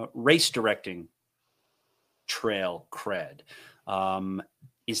your race directing trail cred.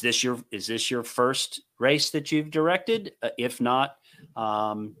 Is this your first race that you've directed? If not,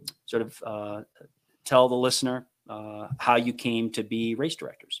 tell the listener how you came to be race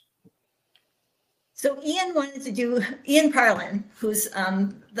directors. So Ian Parlin, who's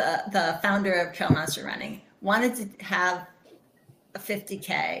the founder of Trail Monster Running, wanted to have a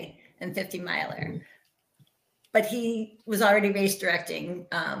 50K and 50 miler, but he was already race directing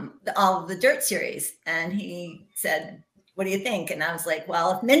all of the dirt series. And he said, what do you think? And I was like,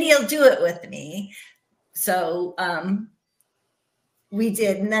 well, if Mindy will do it with me. So we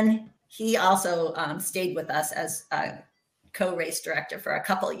did. And then he also stayed with us as a co-race director for a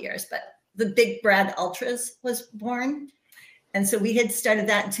couple of years, but the Big Brad Ultras was born. And so we had started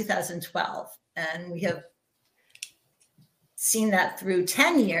that in 2012, and we have seen that through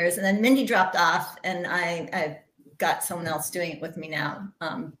 10 years. And then Mindy dropped off, and I've got someone else doing it with me now.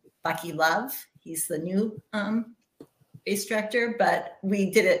 Bucky Love, he's the new race director, but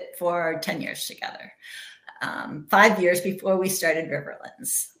we did it for 10 years together. 5 years before we started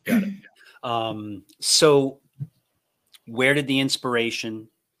Riverlands. Got it. So where did the inspiration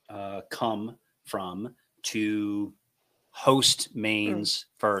come from to host Maine's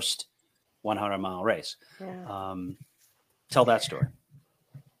first 100-mile race? Yeah. Tell that story.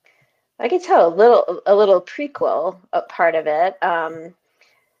 I could tell a little prequel part of it.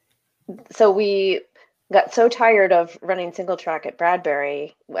 So we got so tired of running single track at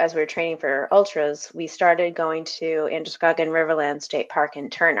Bradbury as we were training for ultras, we started going to Androscoggin Riverland State Park in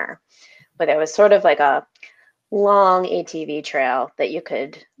Turner, where there was sort of like a long ATV trail that you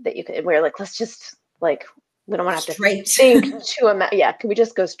could we're like, let's just like, we don't want to have to think to a yeah, can we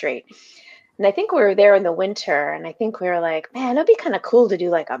just go straight? And I think we were there in the winter, and I think we were like, man, it'd be kind of cool to do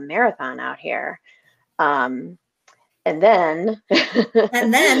like a marathon out here. And then my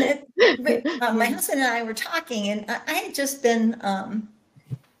husband and I were talking, and I had just been, I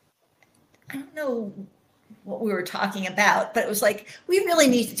don't know what we were talking about, but it was like, we really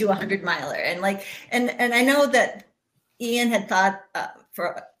need to do a 100-miler. And like, and I know that Ian had thought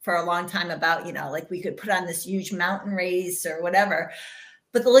for a long time about, like we could put on this huge mountain race or whatever,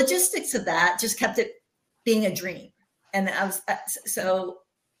 but the logistics of that just kept it being a dream. And so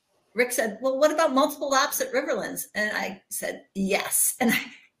Rick said, well, what about multiple laps at Riverlands? And I said, yes. And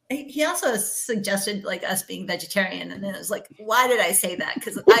he also suggested like us being vegetarian. And then it was like, why did I say that?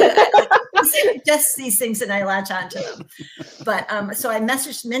 Because I suggest these things and I latch onto them. But so I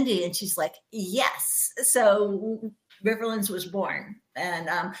messaged Mindy, and she's like, yes. So Riverlands was born. And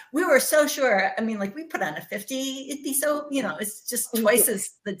we were so sure. I mean, like we put on a 50, it'd be so, it's just twice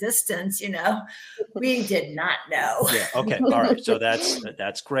as the distance, we did not know. Yeah. Okay. All right. So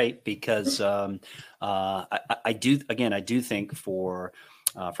that's great, because I do think for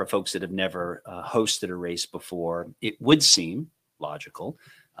folks that have never hosted a race before, it would seem logical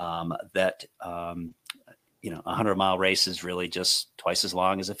that a 100-mile race is really just twice as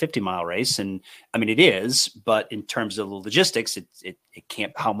long as a 50-mile race. And I mean, it is, but in terms of the logistics, it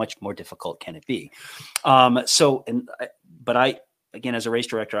can't, how much more difficult can it be? But again, as a race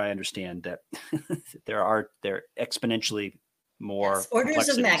director, I understand that there exponentially more orders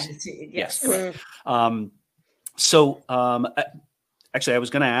of magnitude. Yes. Actually, I was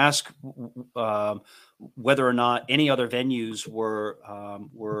going to ask whether or not any other venues were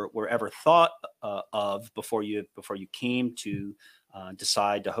ever thought of before you came to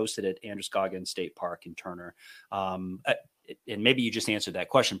decide to host it at Androscoggin State Park in Turner. and maybe you just answered that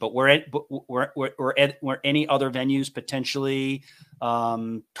question, but were any other venues potentially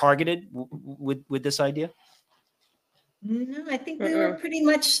targeted with this idea? No, I think we were pretty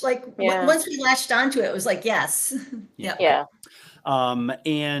much like, once we latched onto it, it was like, yes. Yeah.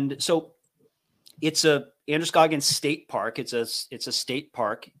 And so it's a Androscoggin State Park. It's a state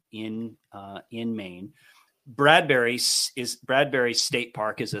park in Maine. Bradbury State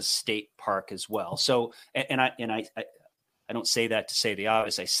Park is a state park as well. So, and I don't say that to say the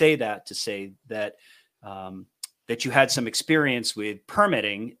obvious. I say that to say that that you had some experience with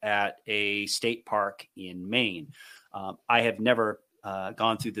permitting at a state park in Maine. I have never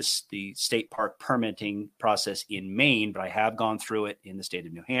gone through the state park permitting process in Maine, but I have gone through it in the state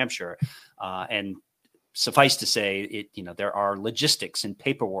of New Hampshire. And suffice to say, there are logistics and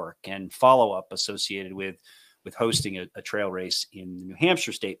paperwork and follow-up associated with hosting a trail race in the New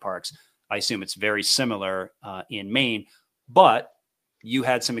Hampshire state parks. I assume it's very similar in Maine, but you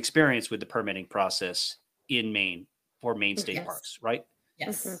had some experience with the permitting process in Maine for Maine state parks, right?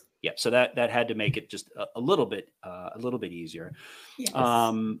 Yes. Mm-hmm. Yeah. So that had to make it just a little bit easier. Yes.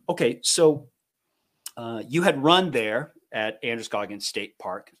 Okay. So you had run there at Androscoggin State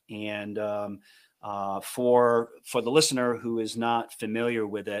Park, and for the listener who is not familiar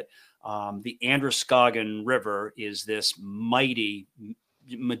with it, the Androscoggin River is this mighty,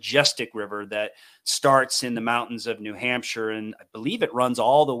 majestic river that starts in the mountains of New Hampshire, and I believe it runs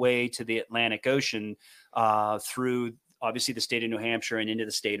all the way to the Atlantic Ocean through obviously the state of New Hampshire and into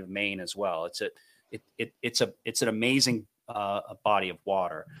the state of Maine as well. It's an amazing body of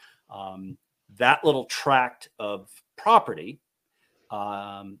water. That little tract of property,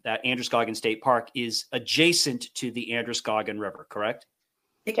 that Androscoggin State Park, is adjacent to the Androscoggin River, correct?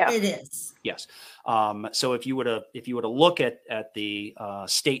 It is. Yes. So if you were to look at the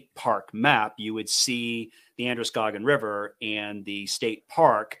state park map, you would see the Androscoggin River and the state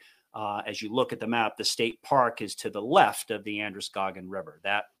park. As you look at the map, the state park is to the left of the Androscoggin River,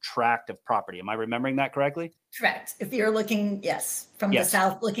 that tract of property. Am I remembering that correctly? Correct. If you're looking, from the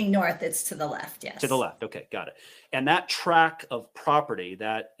south looking north, it's to the left. Yes. To the left. Okay, got it. And that tract of property,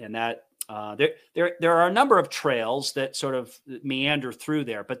 there are a number of trails that sort of meander through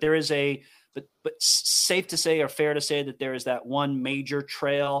there, but there is but safe to say, or fair to say, that there is that one major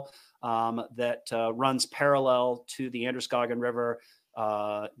trail that runs parallel to the Androscoggin River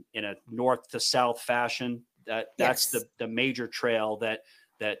in a north to south fashion. That's the major trail that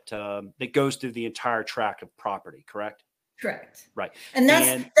goes through the entire tract of property, correct? Correct. Right. And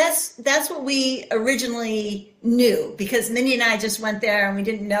that's what we originally knew, because Mindy and I just went there and we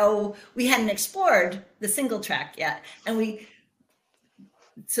didn't know, we hadn't explored the single track yet.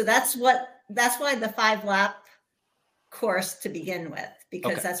 So that's why the 5-lap course to begin with,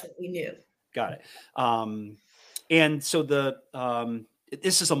 because that's what we knew. Got it. And so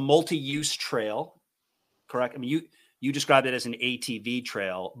this is a multi-use trail, correct? I mean, you described it as an ATV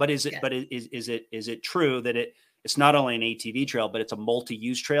trail, but is it true that it's not only an ATV trail, but it's a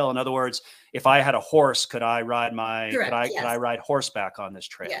multi-use trail? In other words, if I had a horse, could I ride could I ride horseback on this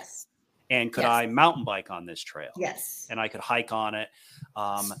trail? Yes. And could I mountain bike on this trail? Yes. And I could hike on it.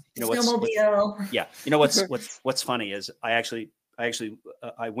 Snowmobile. What's funny is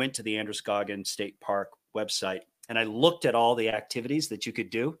I went to the Androscoggin State Park website and I looked at all the activities that you could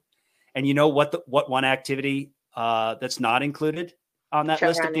do. And you know what one activity that's not included on that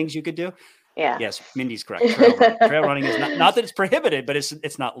list of things you could do? Yeah. Yes, Mindy's correct. Trail running is not that it's prohibited, but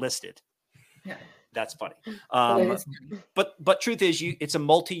it's not listed. Yeah. That's funny. But truth is, it's a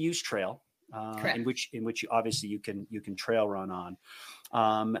multi-use trail in which you obviously you can trail run on.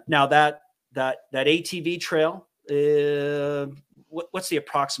 Now that ATV trail, what's the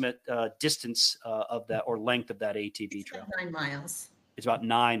approximate distance of that, or length of that ATV trail? 9 miles. It's about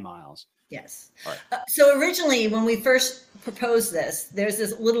 9 miles. Yes. Right. So originally, when we first proposed this, there's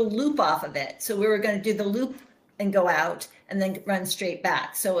this little loop off of it. So we were going to do the loop and go out and then run straight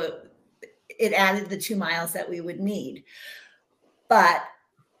back. So it added the 2 miles that we would need. But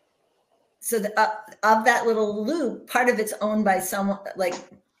so of that little loop, part of it's owned by someone,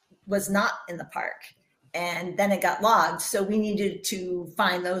 was not in the park. And then it got logged. So we needed to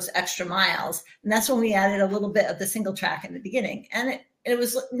find those extra miles. And that's when we added a little bit of the single track in the beginning. And it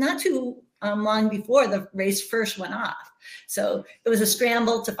was not too long before the race first went off. So it was a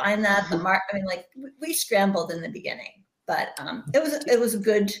scramble to find that. We scrambled in the beginning, but it was a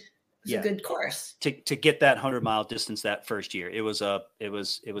good course to get that 100-mile distance that first year. It was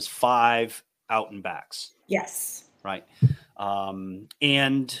 5 out and backs. Yes. Right.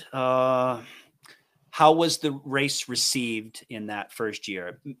 How was the race received in that first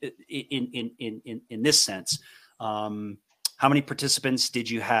year? In this sense, how many participants did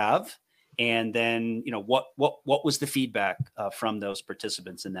you have? And then, what was the feedback from those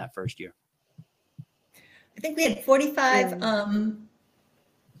participants in that first year? I think we had 45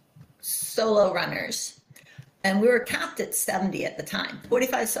 solo runners, and we were capped at 70 at the time,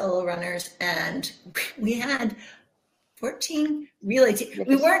 45 solo runners. And we had 14 relay teams.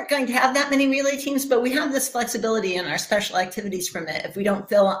 We weren't going to have that many relay teams, but we have this flexibility in our special activities from it. If we don't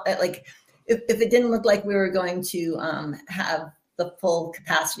feel like, if it didn't look like we were going to have the full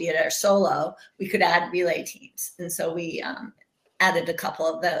capacity at our solo, we could add relay teams. And so we added a couple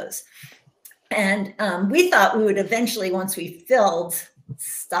of those. And we thought we would eventually, once we filled,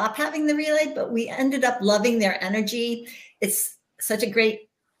 stop having the relay, but we ended up loving their energy. It's such a great,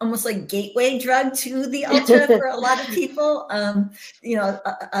 almost like gateway drug to the ultra for a lot of people.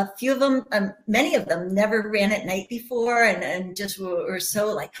 A few of them, many of them never ran at night before, and just were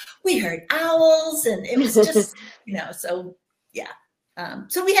so like, we heard owls, and it was just, so yeah.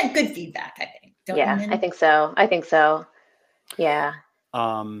 So we had good feedback, I think. Don't you, Mindy? I think so. Yeah.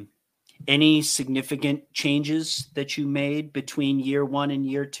 Any significant changes that you made between year 1 and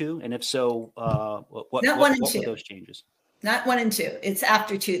year 2? And if so, what were those changes? Not 1 and 2. It's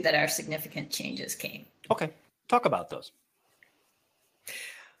after 2 that our significant changes came. Okay. Talk about those.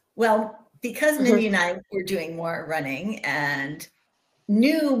 Well, because Mindy and I were doing more running and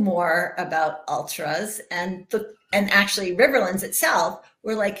knew more about ultras and actually Riverlands itself,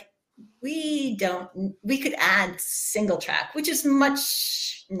 we're like, we could add single track, which is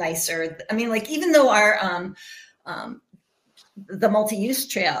much nicer. I mean, like, even though our the multi-use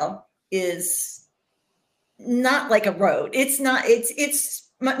trail is not like a road. It's not,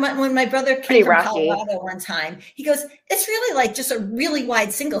 when my brother came from Colorado one time, he goes, it's really like just a really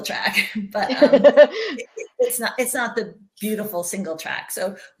wide single track, but it's not the beautiful single track.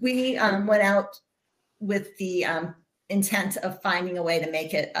 So we went out with the intent of finding a way to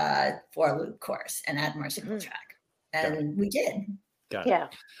make it a 4-loop course and add more single track. And we did. Got it. Yeah.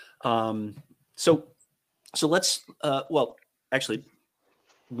 So let's, actually,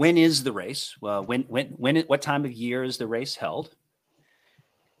 when is the race? Well, what time of year is the race held?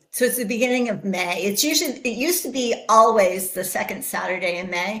 So it's the beginning of May. It used to be always the second Saturday in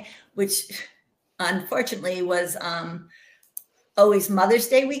May, which unfortunately was always Mother's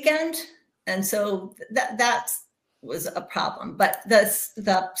Day weekend. And so that was a problem. But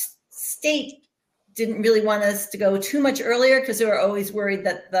the state didn't really want us to go too much earlier because they were always worried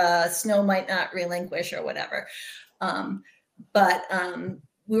that the snow might not relinquish or whatever. But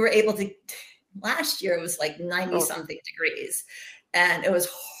we were able to, last year it was like 90 something degrees and it was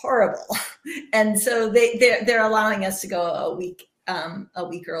horrible. And so they're allowing us to go a week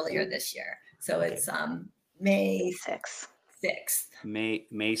earlier this year. So it's May 6th. May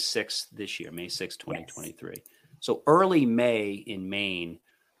 6th this year, May 6th, 2023. Yes. So early May in Maine,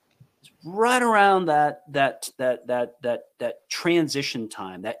 it's right around that transition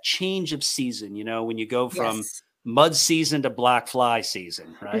time, that change of season, when you go from mud season to black fly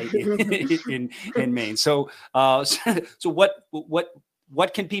season, right? in Maine. So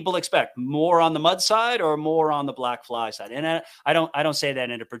what can people expect? More on the mud side or more on the black fly side? And I don't say that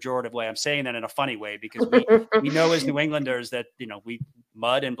in a pejorative way. I'm saying that in a funny way because we know as New Englanders that we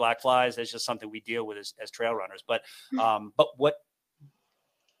mud and black flies, that's just something we deal with as trail runners. But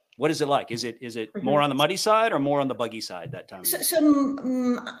what is it like? Is it more on the muddy side or more on the buggy side that time? So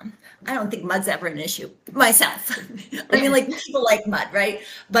I don't think mud's ever an issue myself. I mean, like, people like mud, right?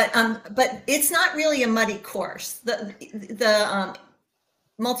 But it's not really a muddy course. The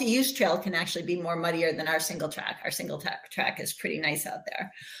multi-use trail can actually be more muddier than our single track. Our single track is pretty nice out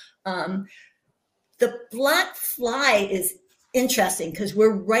there. The black fly is interesting because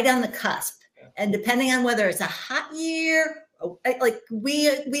we're right on the cusp, and depending on whether it's a hot year, like we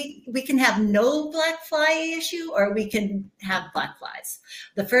can have no black fly issue or we can have black flies.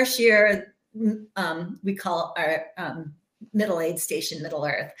 The first year we call our middle aid station Middle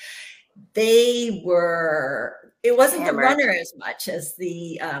Earth. It wasn't the runner as much as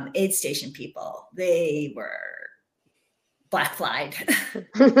the aid station people. They were black flied.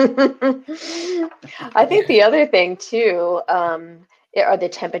 I think the other thing too are the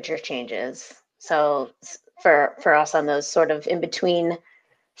temperature changes. So for us on those sort of in between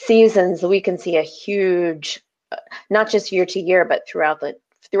seasons, we can see a huge, not just year to year, but throughout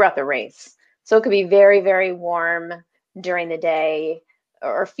the race. So it could be very, very warm during the day,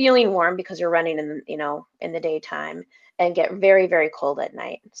 or feeling warm because you're running in the daytime, and get very, very cold at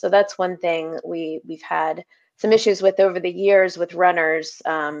night. So that's one thing we've had some issues with over the years with runners,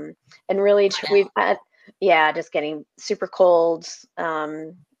 and really we've had, just getting super cold,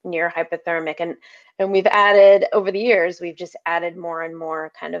 near hypothermic. And we've added, over the years, we've just added more and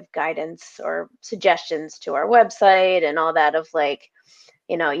more kind of guidance or suggestions to our website and all that of like,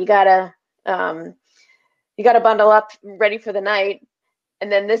 you gotta bundle up ready for the night.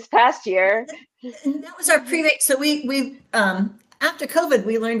 And then this past year, and that was our pre-race. So we after COVID,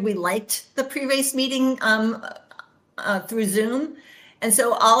 we learned we liked the pre-race meeting through Zoom. And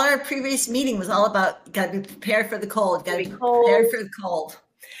so all our pre-race meeting was all about, got to be prepared for the cold, got to be prepared for the cold.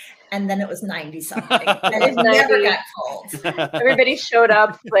 And then it was 90 something. And it never got cold. Everybody showed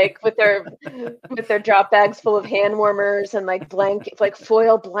up like with their drop bags full of hand warmers and like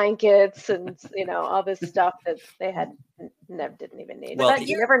foil blankets and all this stuff that they didn't even need. Well, but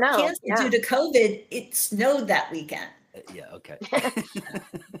you never know. Due to COVID, it snowed that weekend. Yeah. Okay.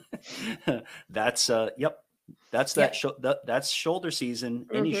 That's yep. That's that's shoulder season.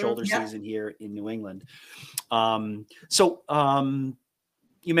 Any shoulder season here in New England.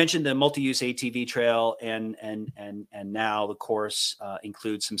 You mentioned the multi-use ATV trail, and now the course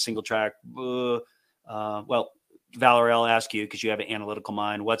includes some single track. Well, Valerie, I'll ask you because you have an analytical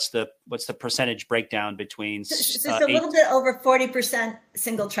mind. What's the percentage breakdown between? It's a little bit over 40%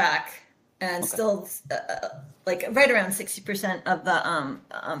 single track, and still like right around 60% of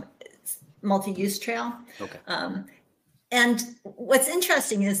the multi-use trail. Okay. And what's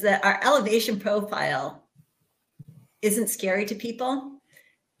interesting is that our elevation profile isn't scary to people.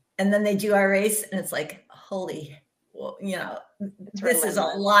 And then they do our race and it's like, holy, this is a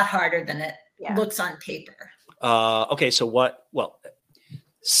lot harder than it looks on paper. Okay. So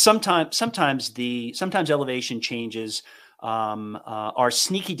sometimes elevation changes are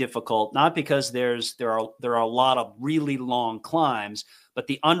sneaky difficult, not because there are a lot of really long climbs, but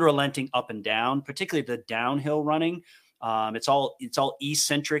the unrelenting up and down, particularly the downhill running. It's all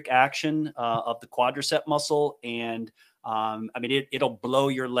eccentric action of the quadricep muscle, and it'll blow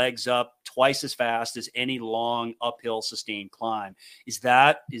your legs up twice as fast as any long uphill sustained climb. Is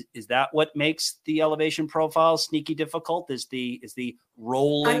that what makes the elevation profile sneaky difficult? Is the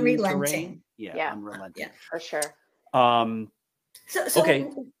rolling unrelenting terrain? Yeah, unrelenting. Yeah, for sure. So okay.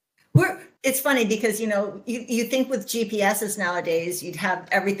 It's funny because, you think with GPSs nowadays, you'd have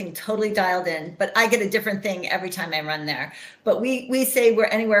everything totally dialed in, but I get a different thing every time I run there. But we say we're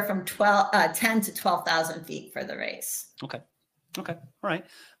anywhere from 10 to 12,000 feet for the race. Okay. All right.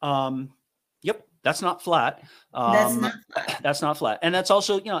 Yep. That's not flat. That's not flat. And that's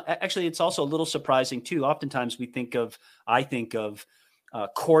also, actually it's also a little surprising too. Oftentimes I think of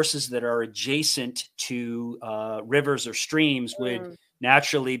courses that are adjacent to rivers or streams would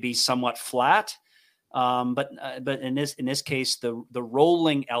naturally be somewhat flat, but in this case, the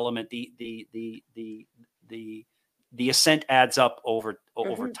rolling element, the ascent adds up over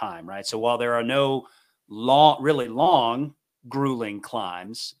time, right? So while there are no really long, grueling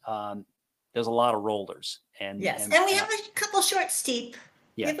climbs, there's a lot of rollers, and we have a couple short steep.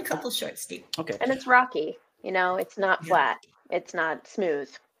 Yeah, we have a couple short steep. Okay, and it's rocky. It's not flat. It's not smooth.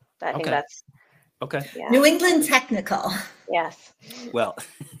 I think that's. Okay. Yeah. New England technical. Yes. Well,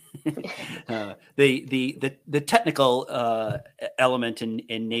 the technical element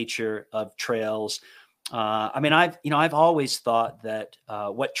in nature of trails. I've always thought that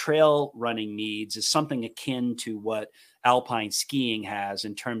what trail running needs is something akin to what alpine skiing has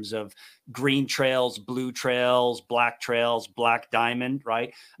in terms of green trails, blue trails, black diamond,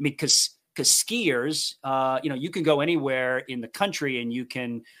 right? Because skiers, you can go anywhere in the country and you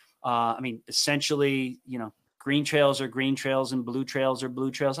can. Essentially, green trails are green trails and blue trails are blue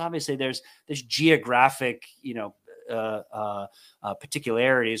trails. Obviously, there's geographic,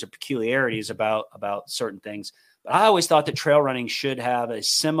 particularities or peculiarities about certain things. But I always thought that trail running should have a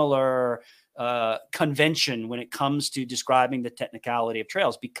similar convention when it comes to describing the technicality of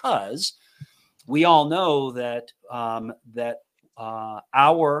trails, because we all know that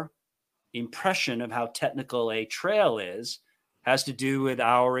our impression of how technical a trail has to do with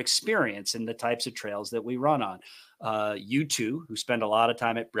our experience in the types of trails that we run on. You two, who spend a lot of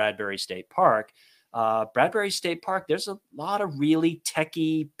time at Bradbury State Park, there's a lot of really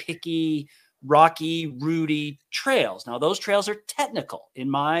techie, picky, rocky, rooty trails. Now, those trails are technical in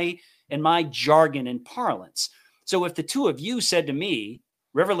my jargon and parlance. So if the two of you said to me,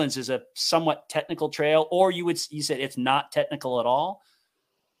 Riverlands is a somewhat technical trail, or you said it's not technical at all,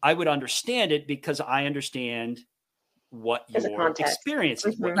 I would understand it because I understand what your experience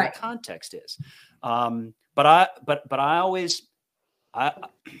is, what your context is. But I always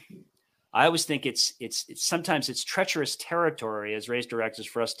think it's sometimes it's treacherous territory as race directors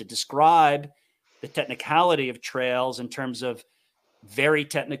for us to describe the technicality of trails in terms of very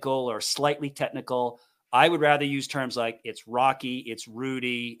technical or slightly technical. I would rather use terms like it's rocky, it's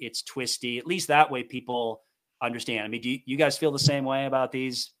rooty, it's twisty. At least that way people understand. I mean, do you guys feel the same way about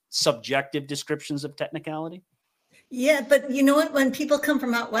these subjective descriptions of technicality? Yeah, but you know what? When people come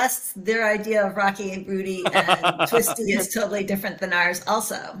from out west, their idea of rocky and rooty and twisty is totally different than ours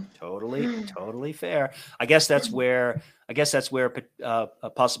also. Totally fair. I guess that's where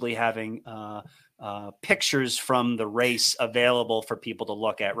possibly having pictures from the race available for people to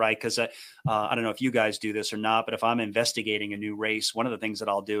look at, right? Because I don't know if you guys do this or not, but if I'm investigating a new race, one of the things that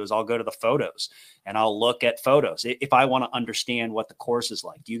I'll do is I'll go to the photos and I'll look at photos if I want to understand what the course is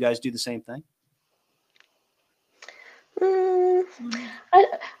like. Do you guys do the same thing?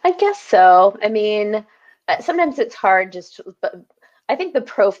 I guess so. I mean, sometimes it's hard but I think the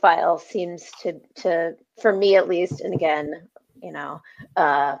profile seems to, for me at least, and again,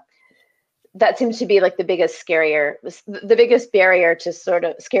 that seems to be like the biggest barrier to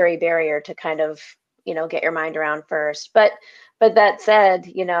kind of, get your mind around first. But that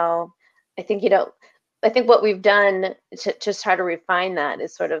said, I think what we've done to just try to refine that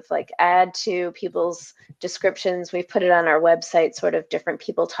is sort of like add to people's descriptions. We've put it on our website, sort of different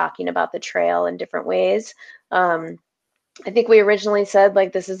people talking about the trail in different ways. I think we originally said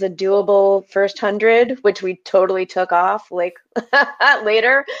like this is a doable first 100, which we totally took off like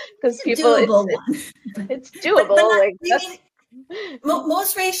later because people it's doable.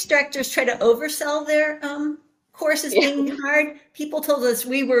 Most race directors try to oversell their courses being hard. People told us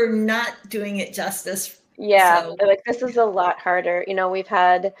we were not doing it justice. Yeah, so. Like this is a lot harder. We've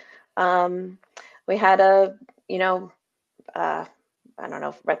had we had a I don't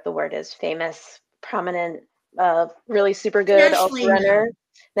know what the word is, famous, prominent, really super good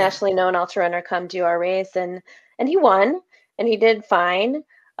nationally known ultra runner come do our race, and he won and he did fine.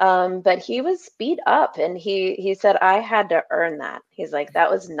 But he was beat up and he said, I had to earn that. He's like, that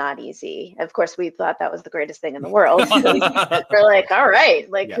was not easy. Of course, we thought that was the greatest thing in the world. We're like, all right,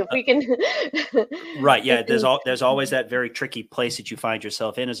 if we can. Right. Yeah. There's always that very tricky place that you find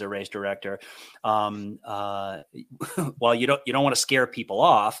yourself in as a race director. Well, you don't want to scare people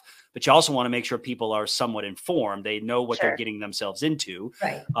off, but you also want to make sure people are somewhat informed. They know what they're getting themselves into.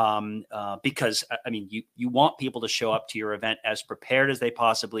 Right. Because I mean, you want people to show up to your event as prepared as they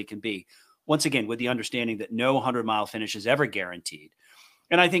possibly can be. Once again, with the understanding that no 100-mile finish is ever guaranteed.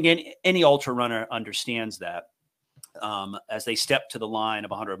 And I think any ultra runner understands that as they step to the line of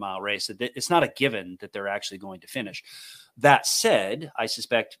a 100-mile race, that it's not a given that they're actually going to finish. That said, I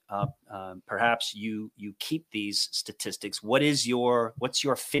suspect perhaps you keep these statistics. What's your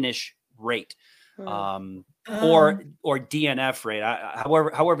finish rate? Or DNF rate,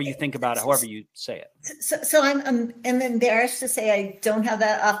 however you think about it, however you say it. So I'm embarrassed to say I don't have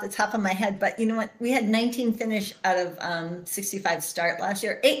that off the top of my head, but you know what? We had 19 finish out of 65 start last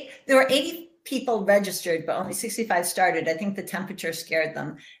year. There were 80 people registered, but only 65 started. I think the temperature scared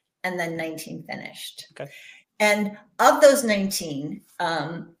them, and then 19 finished. Okay. And of those 19,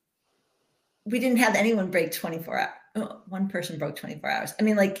 we didn't have anyone break 24 hours. Oh, one person broke 24 hours. I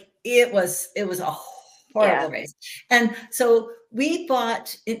mean, like it was a horrible race. And so we've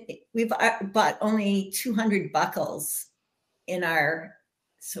bought only 200 buckles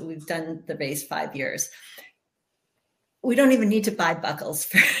so we've done the race 5 years. We don't even need to buy buckles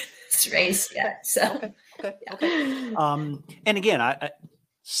for this race yet. So, okay. And again,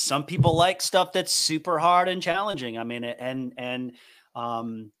 some people like stuff that's super hard and challenging. I mean, yeah.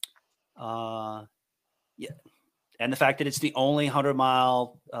 And the fact that it's the only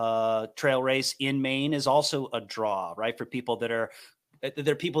 100-mile trail race in Maine is also a draw, right? For people that are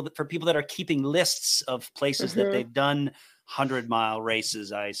keeping lists of places that they've done 100-mile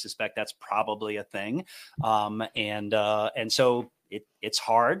races. I suspect that's probably a thing. And so it's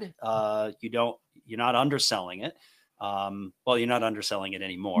hard. You're not underselling it. Well, you're not underselling it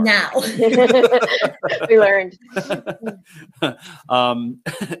anymore. Now we learned.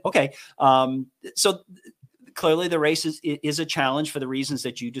 Okay. So clearly the race is a challenge for the reasons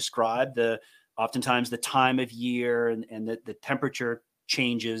that you described, oftentimes the time of year and the temperature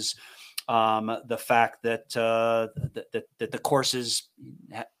changes, the fact that the course is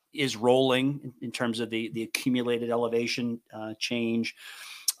rolling in terms of the accumulated elevation change,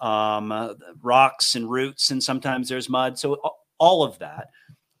 rocks and roots, and sometimes there's mud. So all of that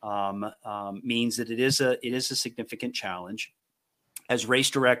means that it is a significant challenge. As race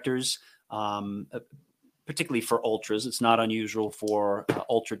directors, particularly for ultras, it's not unusual for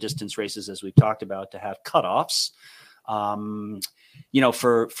ultra distance races, as we've talked about, to have cutoffs.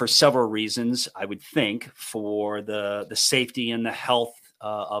 For several reasons, I would think, for the safety and the health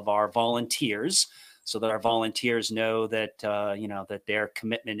of our volunteers, so that our volunteers know that that their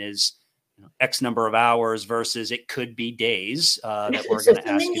commitment is X number of hours versus it could be days that we're going to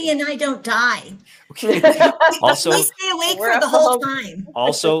ask Mindy you. And I don't die. Also, we stay awake for the whole time.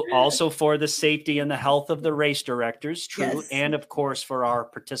 Also for the safety and the health of the race directors, true, yes. and of course for our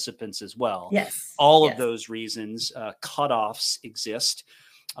participants as well. Yes, all of those reasons, cutoffs exist.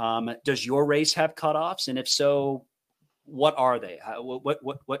 Does your race have cutoffs, and if so, what are they?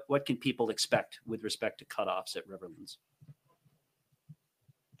 What can people expect with respect to cutoffs at Riverlands?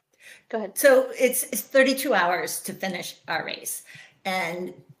 Go ahead. So it's 32 hours to finish our race,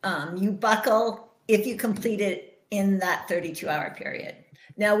 and you buckle if you complete it in that 32-hour period.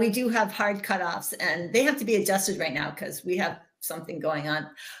 Now we do have hard cutoffs, and they have to be adjusted right now because we have something going on,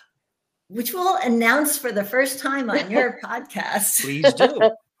 which we'll announce for the first time on your podcast. Please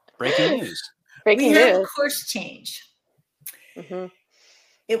do. Breaking news. Breaking news. We have news. A course change. Mm-hmm.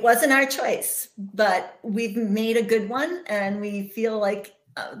 It wasn't our choice, but we've made a good one, and we feel like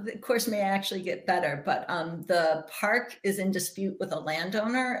the course may actually get better. But the park is in dispute with a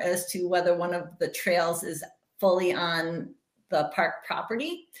landowner as to whether one of the trails is fully on the park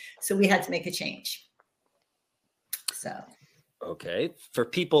property. So we had to make a change. So. Okay. For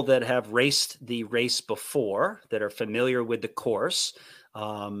people that have raced the race before, that are familiar with the course,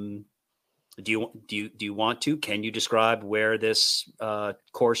 do you want to? Can you describe where this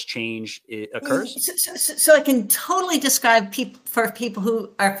course change occurs? So I can totally describe for people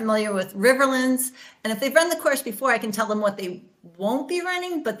who are familiar with Riverlands, and if they've run the course before, I can tell them what they won't be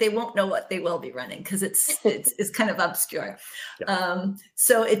running, but they won't know what they will be running because it's kind of obscure. Yeah.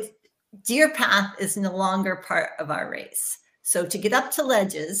 So Deer Path is no longer part of our race. So to get up to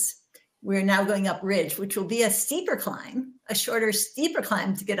ledges, we're now going up ridge, which will be a steeper climb, a shorter, steeper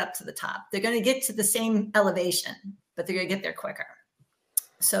climb to get up to the top. They're going to get to the same elevation, but they're going to get there quicker.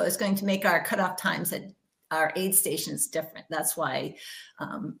 So it's going to make our cutoff times at our aid stations different. That's why,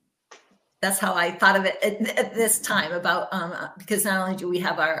 that's how I thought of it at this time about, because not only do we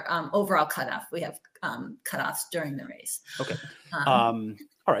have our overall cutoff, we have cutoffs during the race. Okay.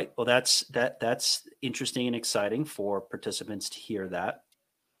 All right. Well, that's interesting and exciting for participants to hear that.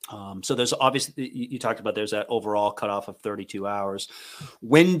 So there's obviously, you talked about, there's that overall cutoff of 32 hours.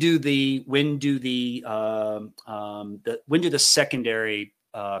 When do the secondary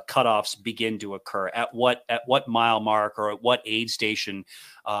cutoffs begin to occur? At what mile mark or at what aid station,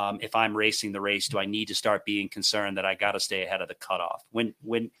 if I'm racing the race, do I need to start being concerned that I got to stay ahead of the cutoff? When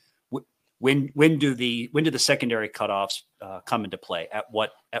do the secondary cutoffs come into play? At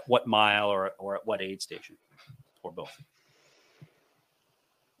what mile or at what aid station, or both?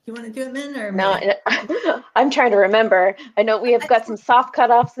 You want to do it, Min, or no? I'm trying to remember. I know we have got some soft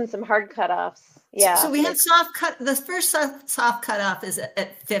cutoffs and some hard cutoffs. Yeah. So we have soft cut. The first soft cutoff is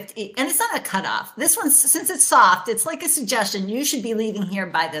at 50, and it's not a cutoff. This one, since it's soft, it's like a suggestion. You should be leaving here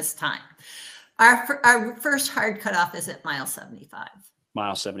by this time. Our first hard cutoff is at mile 75.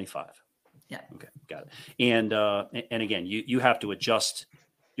 Mile 75. Yeah. Okay, got it. And again, you have to adjust.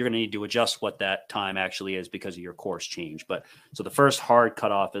 You're going to need to adjust what that time actually is because of your course change. But so the first hard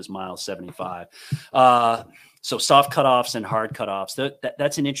cutoff is mile 75. So soft cutoffs and hard cutoffs.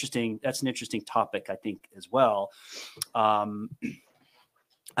 That's an interesting topic, I think, as well. I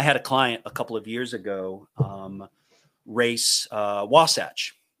had a client a couple of years ago race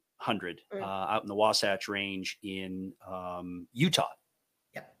Wasatch 100 out in the Wasatch Range in Utah.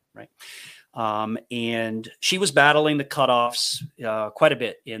 Yep. Right. And she was battling the cutoffs quite a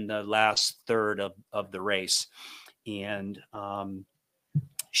bit in the last third of the race. And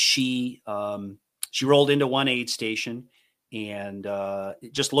she rolled into one aid station, and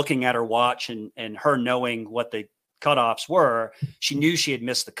just looking at her watch and her knowing what the cutoffs were, she knew she had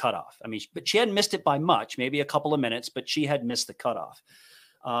missed the cutoff. I mean, but she hadn't missed it by much, maybe a couple of minutes, but she had missed the cutoff.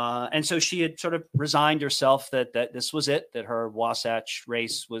 And so she had sort of resigned herself that this was it, that her Wasatch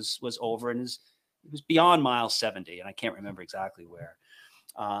race was over, and it was beyond mile 70. And I can't remember exactly where.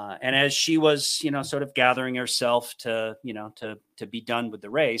 And as she was, sort of gathering herself to be done with the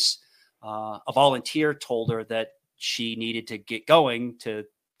race, a volunteer told her that she needed to get going to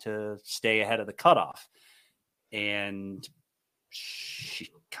stay ahead of the cutoff. And she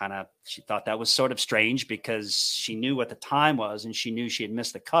thought that was sort of strange because she knew what the time was and she knew she had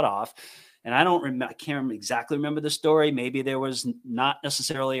missed the cutoff. And I can't exactly remember the story. Maybe there was not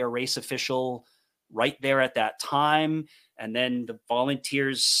necessarily a race official right there at that time. And then the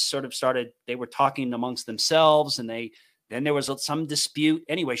volunteers sort of they were talking amongst themselves, and then there was some dispute.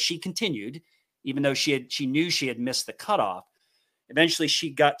 Anyway, she continued, even though she knew she had missed the cutoff. Eventually she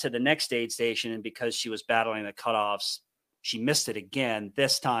got to the next aid station, and because she was battling the cutoffs, she missed it again.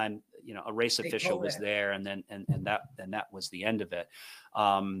 This time, a race official was there, and that was the end of it.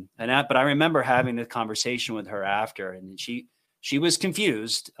 But I remember having the conversation with her after, and she was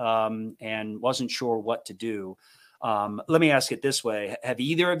confused and wasn't sure what to do. Let me ask it this way. Have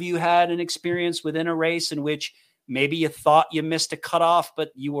either of you had an experience within a race in which maybe you thought you missed a cutoff,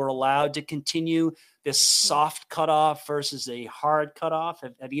 but you were allowed to continue this soft cutoff versus a hard cutoff?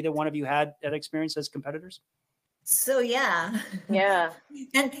 Have either one of you had that experience as competitors? So, yeah.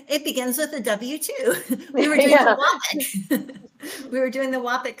 And it begins with a W2. We were doing the WAPIC. We were doing the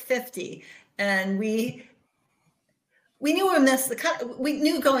WAPIC 50, and we knew we missed the cut. We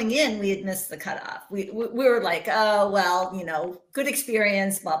knew going in we had missed the cutoff. We were like, oh well, good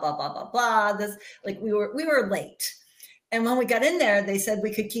experience, blah blah blah blah blah. This, like, we were late, and when we got in there, they said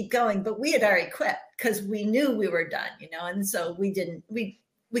we could keep going, but we had already quit because we knew we were done, and so we didn't. We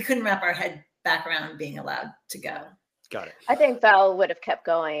couldn't wrap our head back around being allowed to go. Got it. I think Val would have kept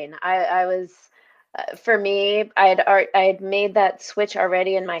going. I was, for me, I had made that switch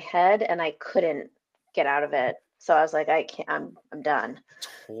already in my head, and I couldn't get out of it. So I was like, I can't. I'm done.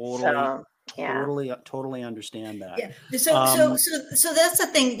 Totally understand that. Yeah. So that's the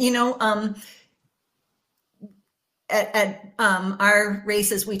thing. At our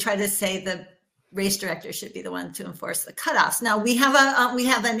races, we try to say the race director should be the one to enforce the cutoffs. Now we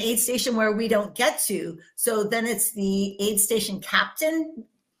have an aid station where we don't get to, so then it's the aid station captain.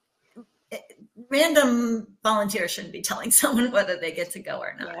 Random volunteers shouldn't be telling someone whether they get to go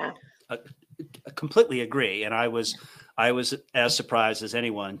or not. Yeah. I completely agree, and I was as surprised as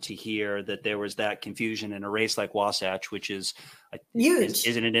anyone to hear that there was that confusion in a race like Wasatch, which is huge,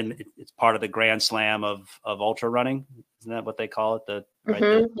 isn't it? It's part of the Grand Slam of ultra running, isn't that what they call it?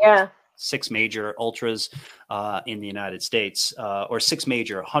 Yeah. 6 major ultras in the United States, or 6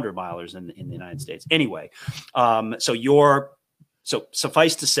 major 100 milers in the United States. Anyway, so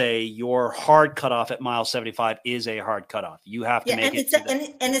suffice to say, your hard cutoff at mile 75 is a hard cutoff. You have to make it.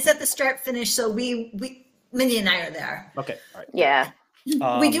 And it's at the start finish. So Mindy and I are there. Okay. All right. Yeah.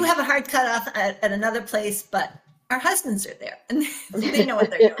 We do have a hard cutoff at another place, but our husbands are there and they know what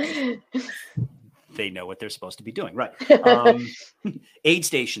they're doing. They know what they're supposed to be doing. Right. Aid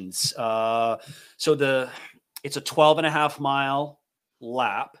stations. So it's a 12.5 mile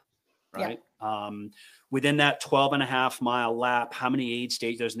lap, right? Yeah. Within that 12.5 mile lap, how many aid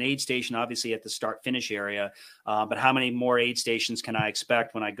stations? There's an aid station, obviously, at the start finish area. But how many more aid stations can I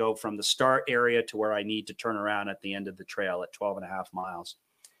expect when I go from the start area to where I need to turn around at the end of the trail at 12.5 miles?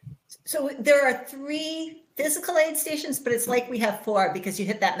 So there are 3 physical aid stations, but it's like we have 4 because you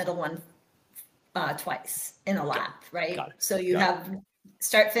hit that middle one twice in a lap, right? So you have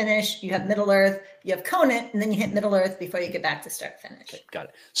start finish, you have Middle Earth, you have Conant, and then you hit Middle Earth before you get back to start finish. Okay, got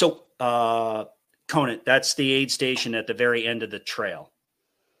it. So Conant, that's the aid station at the very end of the trail.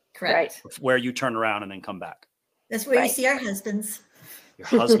 Correct. Right. Where you turn around and then come back. That's where you see our husbands. Your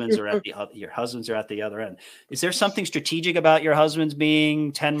husbands are at the other end. Is there something strategic about your husbands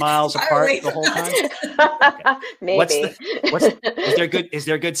being 10 miles apart the whole time? Okay. Maybe. Is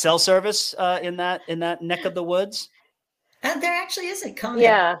there good cell service in that neck of the woods? There actually isn't. Conant.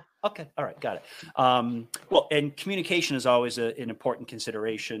 Yeah. Okay. All right. Got it. Well, and communication is always an important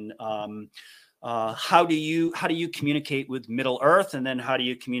consideration. How do you communicate with Middle Earth, and then how do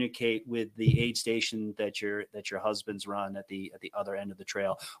you communicate with the aid station that your husbands run at the other end of the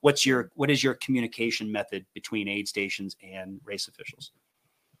trail? What is your communication method between aid stations and race officials?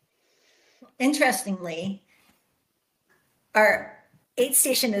 Interestingly, our aid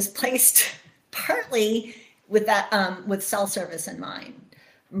station is placed partly with that with cell service in mind.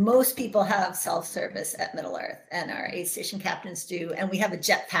 Most people have self-service at Middle Earth, and our aid station captains do. And we have a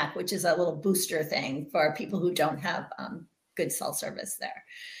jetpack, which is a little booster thing for people who don't have good cell service there.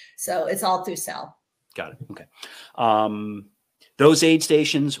 So it's all through cell. Got it. Okay. Those aid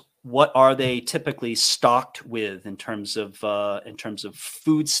stations, what are they typically stocked with in terms of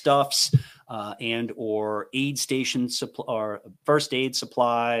foodstuffs and or aid station or first aid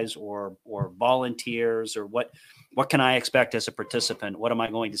supplies or volunteers, or what can I expect as a participant? What am I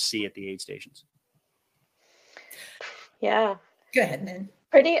going to see at the aid stations? Yeah. Go ahead, man.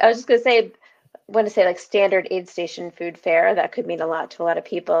 I was just going to say, like standard aid station food fare, that could mean a lot to a lot of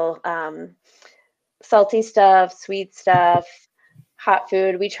people. Salty stuff, sweet stuff, hot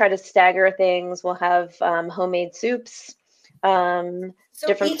food. We try to stagger things. We'll have homemade soups,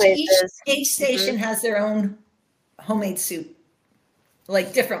 different places. Each aid station has their own homemade soup,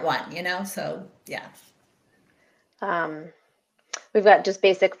 like different one, so yeah. We've got just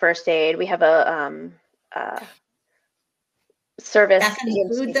basic first aid. We have a service. Back on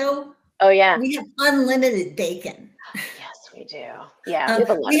the food, though. Oh yeah. We have unlimited bacon. Yes, we We do. Yeah,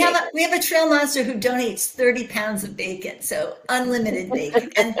 we have a trail monster who donates 30 pounds of bacon, so unlimited bacon.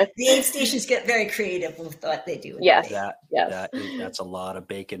 And the aid stations get very creative with what they do with the bacon. That's a lot of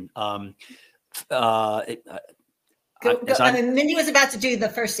bacon. Mindy was about to do the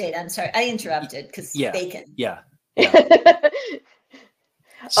first aid. I'm sorry, I interrupted because bacon. Yeah.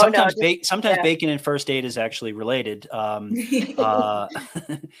 Sometimes bacon and first aid is actually related. But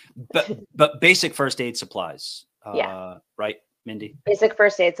basic first aid supplies. Right, Mindy? Basic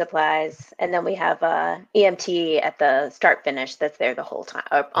first aid supplies. And then we have EMT at the start finish that's there the whole time,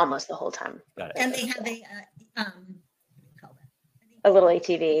 or almost the whole time. Got it. And they have a little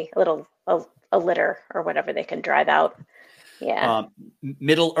ATV, a litter or whatever they can drive out. Yeah.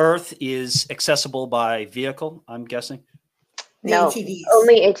 Middle Earth is accessible by vehicle, I'm guessing. No, ATVs.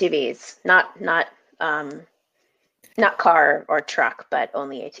 Only ATVs, not car or truck, but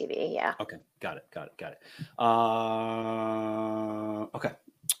only ATV. Yeah. Okay. Got it. Okay.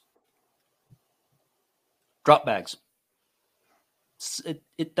 Drop bags.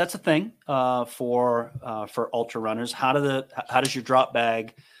 That's a thing for ultra runners. How does your drop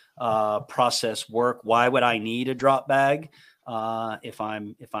bag process work? Why would I need a drop bag if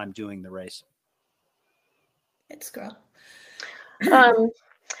I'm doing the race? It's Squirrel.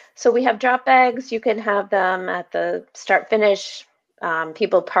 So we have drop bags. You can have them at the start finish.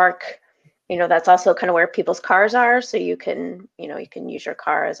 People park, that's also kind of where people's cars are. So you can use your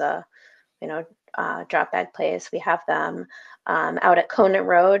car as a, drop bag place. We have them out at Conant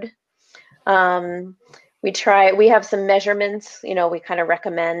Road. We have some measurements, we kind of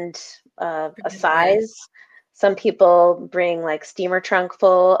recommend a size. Some people bring like steamer trunk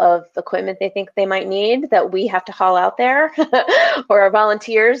full of equipment they think they might need that we have to haul out there or our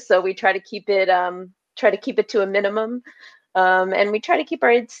volunteers. So we try to keep it to a minimum. And we try to keep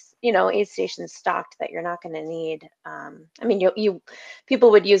our aid stations stocked that you're not going to need. People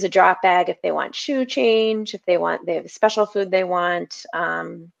would use a drop bag if they want shoe change, if they have special food they want,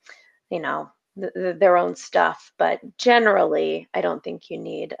 their own stuff. But generally, I don't think you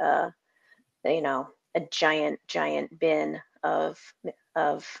need a giant bin of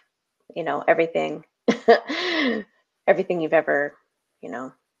everything, everything you've ever,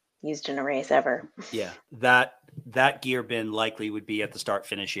 used in a race ever. Yeah. That gear bin likely would be at the start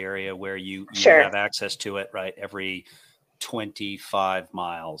finish area where you have access to it, right? Every 25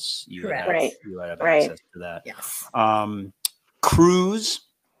 miles, you would have access to that. Yes.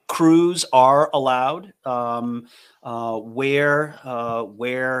 Crews are allowed.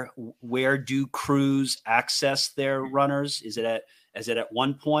 Where do crews access their runners? Is it at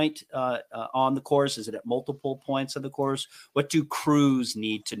one point on the course? Is it at multiple points of the course? What do crews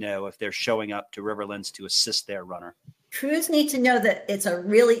need to know if they're showing up to Riverlands to assist their runner? Crews need to know that it's a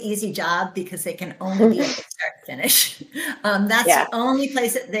really easy job because they can only be at the start finish. That's the only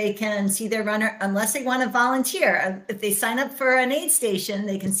place that they can see their runner unless they want to volunteer. If they sign up for an aid station,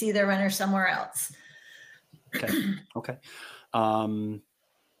 they can see their runner somewhere else. Okay.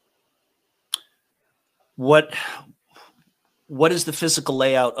 What is the physical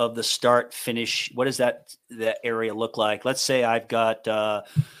layout of the start finish? What does that area look like? Let's say I've got a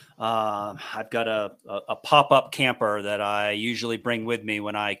pop-up camper that I usually bring with me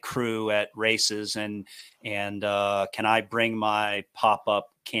when I crew at races, and can I bring my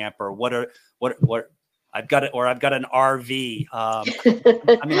pop-up camper? I've got an RV.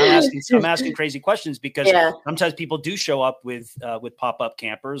 I'm asking crazy questions because sometimes people do show up with pop-up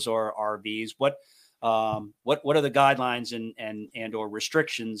campers or RVs. What are the guidelines and or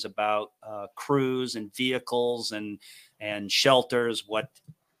restrictions about crews and vehicles and shelters?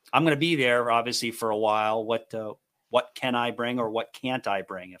 I'm going to be there obviously for a while. What can I bring or what can't I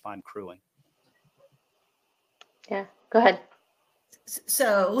bring if I'm crewing? Yeah, go ahead.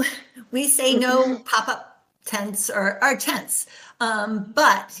 So we say no pop-up tents or tents,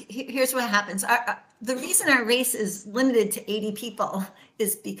 but here's what happens. The reason our race is limited to 80 people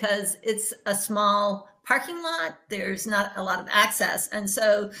is because it's a small parking lot. There's not a lot of access. And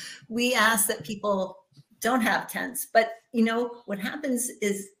so we ask that people don't have tents. But what happens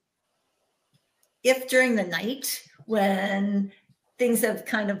is if during the night when things have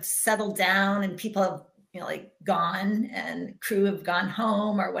kind of settled down and people have gone and crew have gone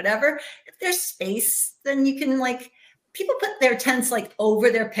home or whatever, if there's space, then you can people put their tents over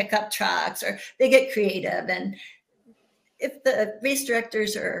their pickup trucks, or they get creative. And if the race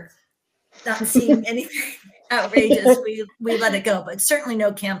directors are not seeing anything outrageous, we let it go, but certainly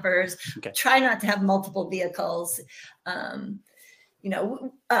no campers. Okay. Try not to have multiple vehicles.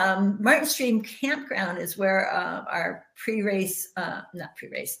 Martin Stream Campground is where our pre-race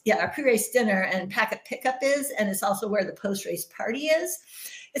dinner and packet pickup is, and it's also where the post-race party is.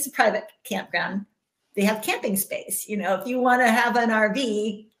 It's a private campground. They have camping space. If you want to have an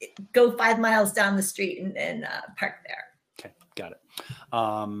RV, go 5 miles down the street and park there. Okay, got it.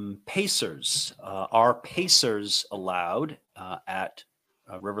 Pacers. Are pacers allowed at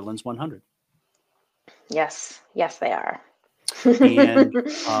Riverlands 100? Yes, they are. And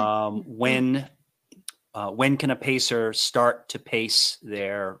when can a pacer start to pace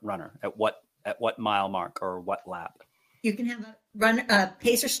their runner? At what mile mark or what lap? You can have a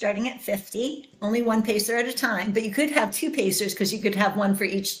pacer starting at 50, only one pacer at a time, but you could have two pacers because you could have one for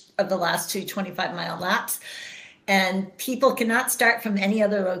each of the last two 25-mile laps. And people cannot start from any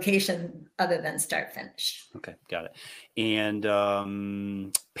other location other than start finish. Okay, got it.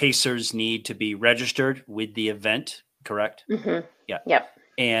 And pacers need to be registered with the event, correct? Mm-hmm. Yeah. Yep.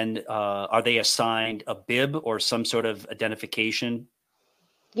 And are they assigned a bib or some sort of identification?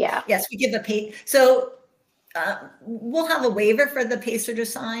 Yeah. Yes, we give a pay. So we'll have a waiver for the pacer to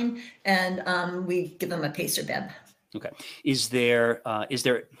sign, and we give them a pacer bib. Okay.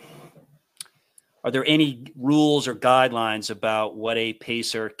 Are there any rules or guidelines about what a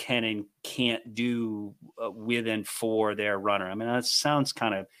pacer can and can't do with and for their runner? I mean, that sounds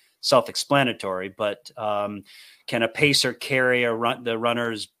kind of self-explanatory, but can a pacer carry the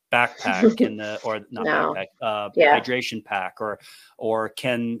runner's backpack hydration pack, or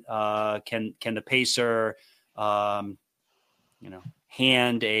can the pacer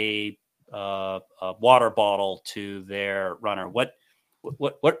hand a water bottle to their runner? What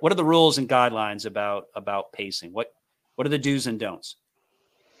are the rules and guidelines about pacing? What are the do's and don'ts?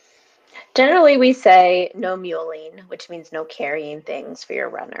 Generally, we say no muling, which means no carrying things for your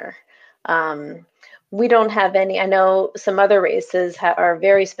runner. We don't have any. I know some other races are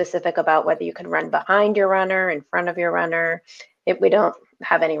very specific about whether you can run behind your runner, in front of your runner. We don't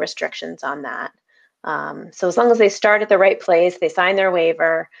have any restrictions on that. So as long as they start at the right place, they sign their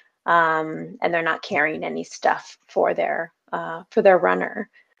waiver, and they're not carrying any stuff for their runner.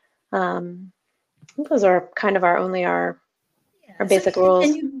 Those are kind of our basic rules.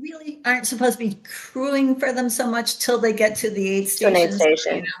 And you really aren't supposed to be crewing for them so much till they get to the aid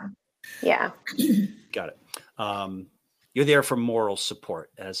station. Yeah. Got it. You're there for moral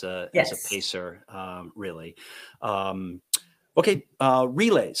support as a pacer, really. Okay,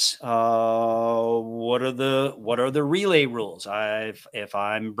 relays. What are the relay rules? If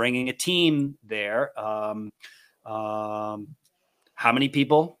I'm bringing a team there, how many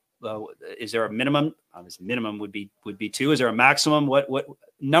people? Is there a minimum? Obviously, minimum would be 2. Is there a maximum? What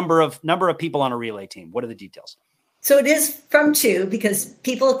number of people on a relay team? What are the details? So it is from 2 because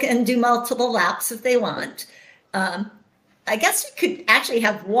people can do multiple laps if they want. I guess you could actually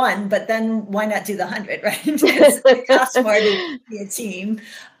have 1, but then why not do the 100, right? Because it costs more to be a team.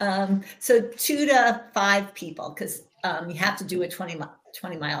 So 2 to 5 people because you have to do a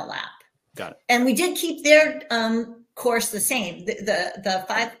 20-mile lap. Got it. And we did keep their course the same.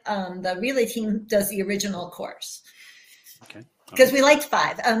 The relay team does the original course. Okay. Because we liked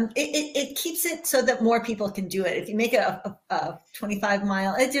 5. It keeps it so that more people can do it. If you make it a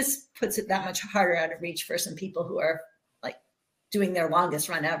 25-mile, it just puts it that much harder out of reach for some people who are like doing their longest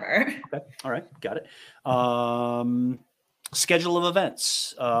run ever. Okay. All right. Got it. Schedule of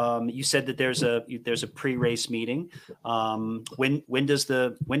events. You said that there's a pre-race meeting. When does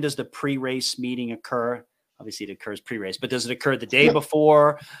the pre-race meeting occur? Obviously, it occurs pre-race, but does it occur the day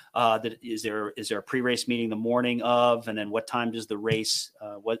before? Is there a pre-race meeting the morning of? And then what time does the race?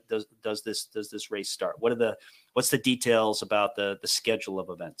 What does this race start? What's the details about the schedule of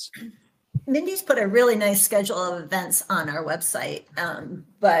events? Mindy's put a really nice schedule of events on our website,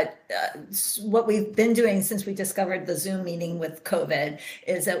 but what we've been doing since we discovered the Zoom meeting with COVID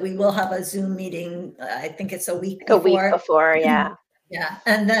is that we will have a Zoom meeting. I think it's a week before. Yeah. Yeah,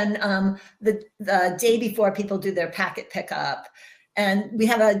 and then the day before, people do their packet pickup, and we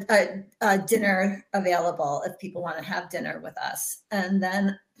have a dinner available if people want to have dinner with us. And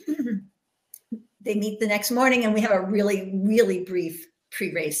then they meet the next morning, and we have a really, really brief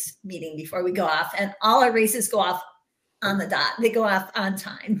pre-race meeting before we go off. And all our races go off on the dot; they go off on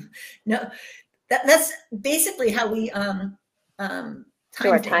time. No, that's basically how we do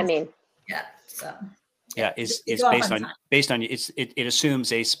our timing. Yeah. So. Yeah, it's based on it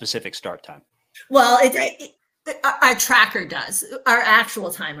assumes a specific start time. Well, our tracker does. Our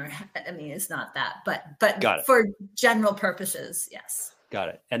actual timer, I mean, it's not that, but for general purposes, yes. Got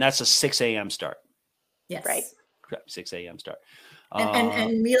it. And that's a 6 a.m. start. Yes. Right. 6 a.m. start.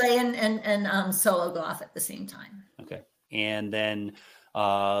 And relay and solo go off at the same time. Okay, and then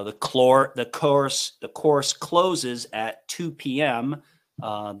the course closes at 2 p.m.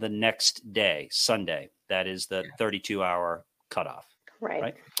 The next day, Sunday. That is the 32-hour cutoff.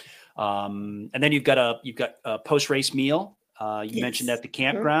 Right. And then you've got a post-race meal. You mentioned at the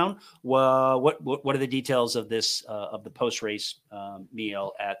campground. Well, what are the details of this of the post-race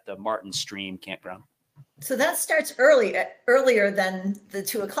meal at the Martin Stream campground? So that starts earlier than the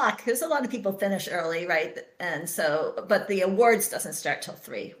 2 o'clock, because a lot of people finish early, right? And so, but the awards doesn't start till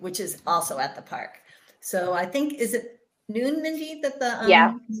 3, which is also at the park. So I think, is it noon, Mindy, that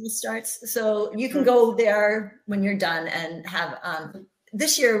the meal starts? So you can go there when you're done and have.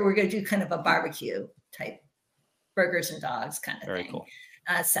 This year we're going to do kind of a barbecue type, burgers and dogs kind of Very thing. Cool.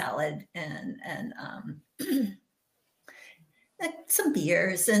 Salad and some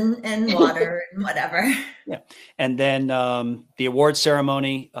beers and water and whatever. Yeah. And then the award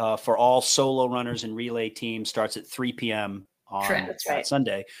ceremony for all solo runners and relay teams starts at 3 p.m. on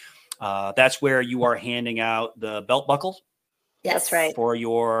Sunday. That's where you are handing out the belt buckles. Yes. That's right. For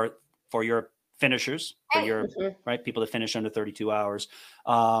your finishers, for your people that finish under 32 hours.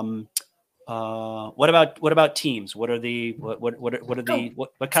 What about teams? What kind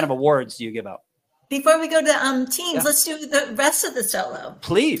of awards do you give out? Before we go to teams, let's do the rest of the solo.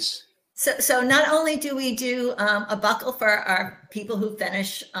 Please. So not only do we do a buckle for our people who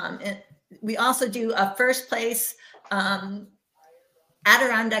finish, we also do a first place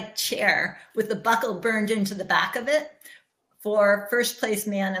Adirondack chair with the buckle burned into the back of it for first place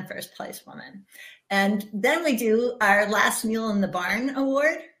man and first place woman. And then we do our last meal in the barn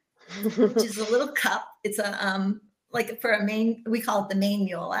award, which is a little cup. It's a like for a main, we call it the main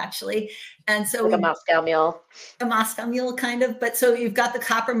mule actually. And so like a Moscow mule kind of, but so you've got the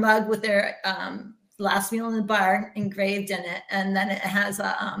copper mug with their last meal in the barn engraved in it. And then it has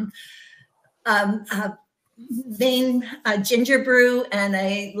a main ginger brew and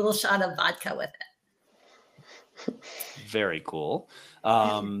a little shot of vodka with it. Very cool.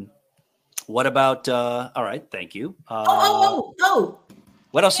 What about, all right, thank you.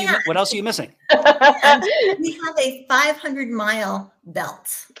 What else are you missing? We have a 500-mile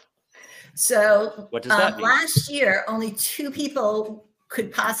belt. So what does that mean? Last year, only 2 people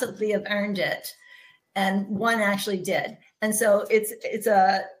could possibly have earned it, and 1 actually did. And so it's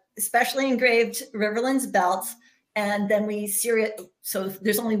a specially engraved Riverlands belt, and then we so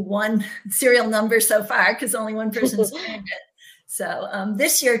there's only 1 serial number so far because only 1 person's earned it. So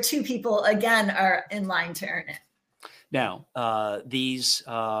this year, 2 people again are in line to earn it. Now, these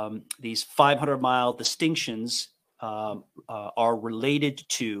 500-mile distinctions are related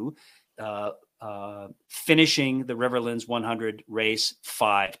to finishing the Riverlands 100 race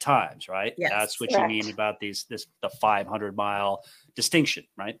 5 times, right? Yes, that's what you mean about the 500-mile distinction,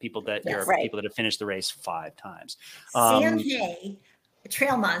 right? People that have finished the race 5 times. Sam Hay, a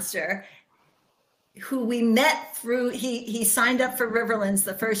trail monster, who we met through, he signed up for Riverlands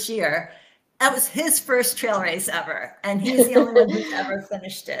the first year. That was his first trail race ever. And he's the only one who's ever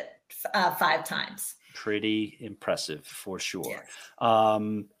finished it 5 times. Pretty impressive for sure. Yes.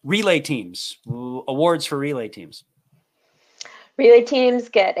 Relay teams, awards for relay teams. Relay teams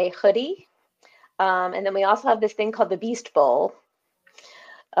get a hoodie. And then we also have this thing called the Beast Bowl.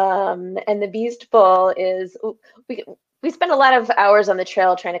 And the Beast Bowl is, we spend a lot of hours on the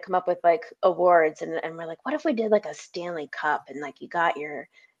trail trying to come up with like awards. And we're like, what if we did like a Stanley Cup and like you got your,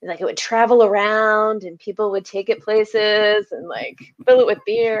 like it would travel around and people would take it places and like fill it with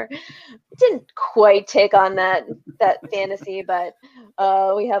beer. It didn't quite take on that fantasy, but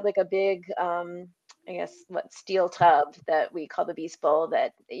we have like a big, steel tub that we call the Beast Bowl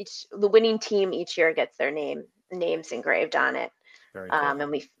that the winning team each year gets their names engraved on it. Very cool. And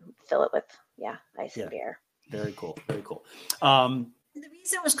we fill it with, ice and beer. Very cool. Very cool. The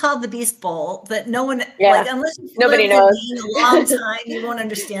reason it was called the Beast Bowl, that no one, unless you've nobody lived knows in Maine a long time, you won't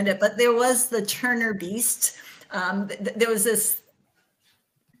understand it. But there was the Turner Beast. There was this,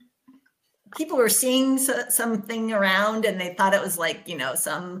 people were seeing something around and they thought it was like,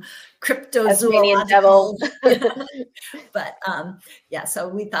 some cryptozoological devil. But so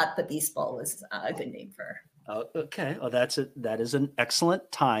we thought the Beast Bowl was a good name for. Oh, okay. Well, that is an excellent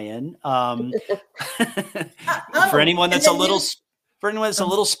tie-in. For anyone that's a little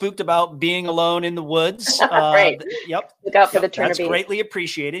spooked about being alone in the woods, right. Yep. Look out for the Turner That's Beast. greatly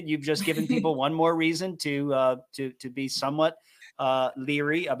appreciated. You've just given people one more reason to be somewhat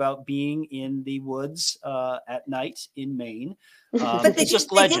leery about being in the woods at night in Maine. But they did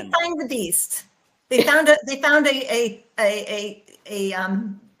find the beast. They found a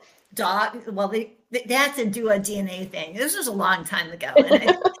dog. Well, they had to do a DNA thing. This was a long time ago, and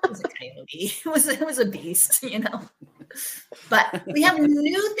it was a coyote. It was a beast, But we have a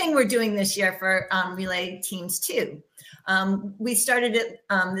new thing we're doing this year for relay teams too. We started it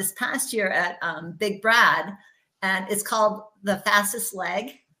this past year at Big Brad, and it's called the fastest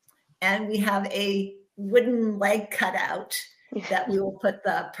leg. And we have a wooden leg cut out that we will put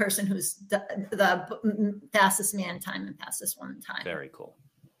the person who's the fastest man time and fastest woman time. Very cool.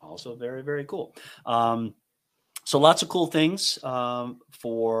 Also very, very cool. So lots of cool things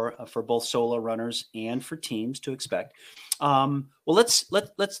for both solo runners and for teams to expect. Well, let's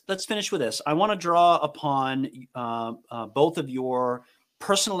finish with this. I want to draw upon both of your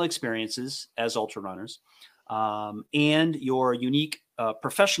personal experiences as ultra runners and your unique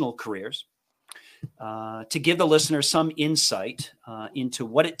professional careers to give the listener some insight into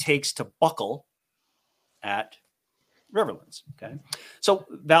what it takes to buckle at Riverlands. Okay. So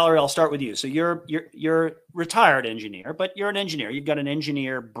Valerie, I'll start with you. So you're a retired engineer, but you're an engineer. You've got an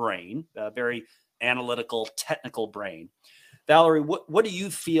engineer brain, a very analytical, technical brain. Valerie, what do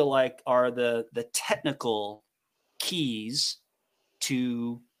you feel like are the technical keys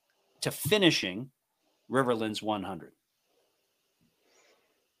to finishing Riverlands 100?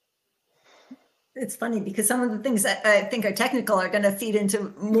 It's funny because some of the things that I think are technical are going to feed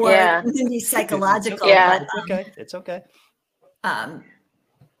into more maybe psychological. Yeah, but, it's okay.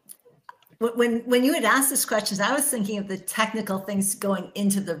 When you had asked this question, I was thinking of the technical things going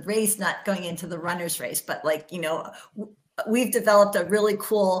into the race, not going into the runner's race. But we've developed a really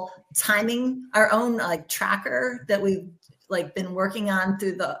cool timing, our own tracker that we've been working on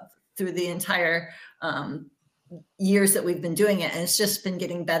through the entire years that we've been doing it, and it's just been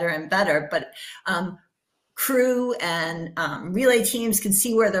getting better and better. But crew and relay teams can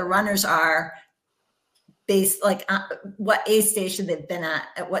see where their runners are based what aid station they've been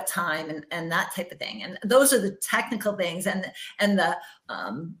at what time, and that type of thing. And those are the technical things, and the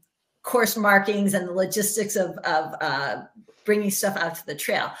course markings and the logistics of bringing stuff out to the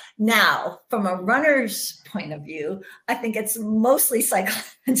trail. Now, from a runner's point of view, I think it's mostly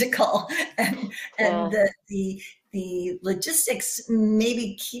psychological, and the logistics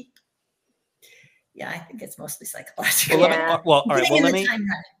maybe keep. Yeah, I think it's mostly psychological. All right.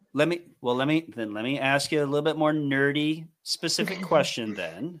 Let me ask you a little bit more nerdy, specific question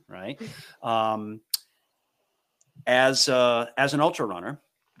then, right? As an ultra runner,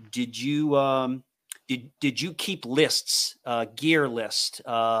 did you keep lists, gear list,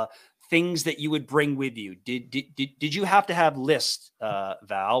 things that you would bring with you? Did you have to have lists,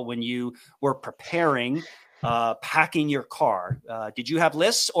 Val, when you were preparing, packing your car? Did you have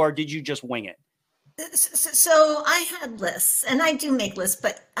lists, or did you just wing it? So I had lists, and I do make lists,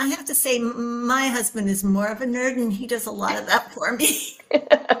 but I have to say my husband is more of a nerd, and he does a lot of that for me.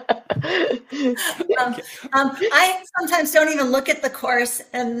 I sometimes don't even look at the course,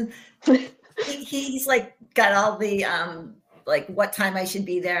 and he's got all the what time I should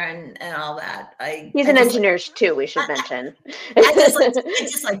be there and all that. He's an engineer too, we should mention. I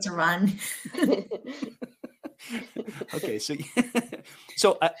just like to run. Okay,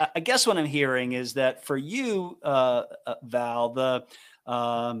 so I guess what I'm hearing is that for you, Val, the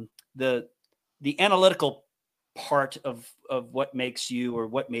analytical part of what makes you, or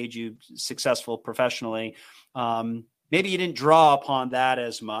what made you successful professionally, maybe you didn't draw upon that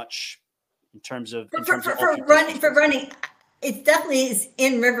as much in terms of running. It definitely is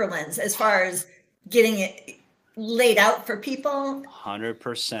in Riverlands as far as getting it laid out for people.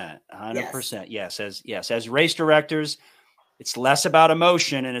 100%. Yes. As race directors, it's less about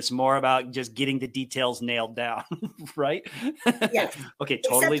emotion and it's more about just getting the details nailed down, right? Yes. Okay,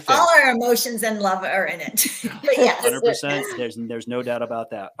 totally fair. All our emotions and love are in it. But yes. 100%. There's no doubt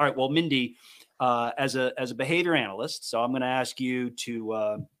about that. All right. Well, Mindy, as a behavior analyst, so I'm going to ask you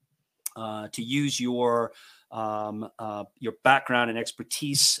to use your background and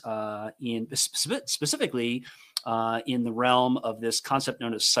expertise in specifically in the realm of this concept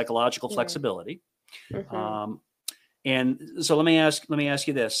known as psychological flexibility. Mm-hmm. And so let me ask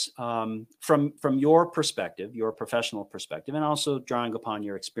you this, from your perspective, your professional perspective, and also drawing upon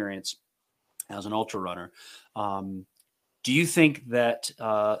your experience as an ultra runner, do you think that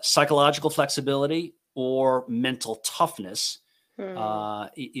psychological flexibility or mental toughness,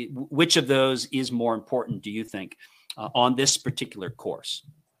 which of those is more important, do you think, on this particular course?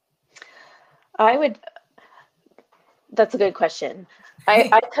 That's a good question.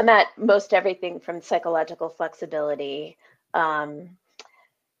 I come at most everything from psychological flexibility.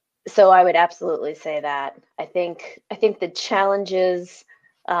 So I would absolutely say that. I think the challenges,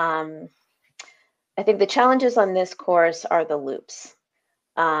 on this course are the loops.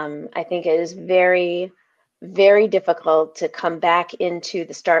 I think it is very very difficult to come back into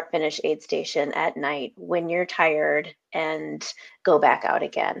the start-finish aid station at night when you're tired and go back out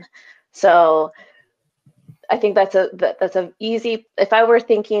again. So I think that's a easy, if I were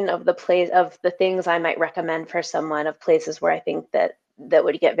thinking of the things I might recommend for someone, of places where I think that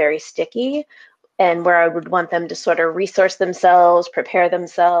would get very sticky and where I would want them to sort of resource themselves, prepare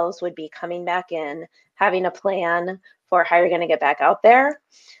themselves, would be coming back in, having a plan for how you're going to get back out there.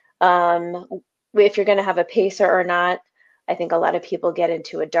 If you're going to have a pacer or not, I think a lot of people get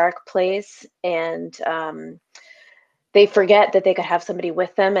into a dark place and they forget that they could have somebody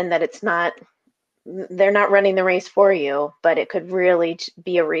with them, and that they're not running the race for you, but it could really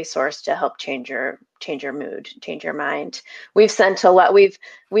be a resource to help change your mood, change your mind. We've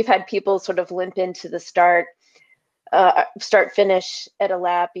had people sort of limp into the start finish at a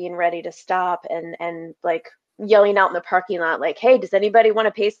lap, being ready to stop, and like yelling out in the parking lot, like, hey, does anybody want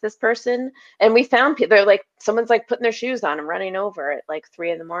to pace this person? And we found people, they're like, someone's like putting their shoes on and running over at like 3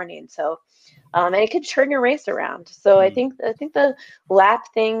 a.m. So and it could turn your race around. So I think the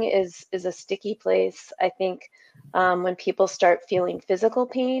lap thing is a sticky place. I think when people start feeling physical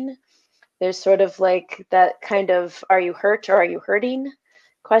pain, there's sort of like that kind of, are you hurt or are you hurting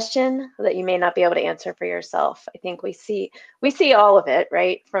question that you may not be able to answer for yourself. I think we see all of it,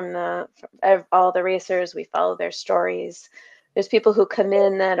 right? From all the racers, we follow their stories. There's people who come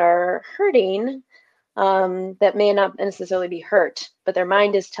in that are hurting, that may not necessarily be hurt, but their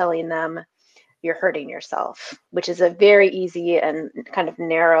mind is telling them you're hurting yourself, which is a very easy and kind of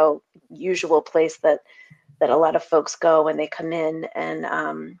narrow, usual place that a lot of folks go when they come in,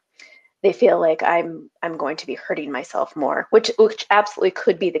 and they feel like I'm going to be hurting myself more, which absolutely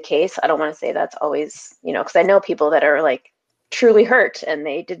could be the case. I don't want to say that's always, because I know people that are like truly hurt and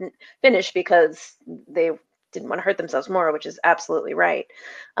they didn't finish because they didn't want to hurt themselves more, which is absolutely right.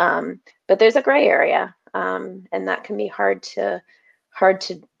 But there's a gray area, and that can be hard to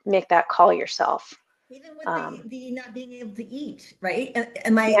make that call yourself. Even with the not being able to eat, right?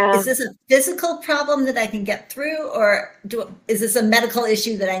 Is this a physical problem that I can get through, or is this a medical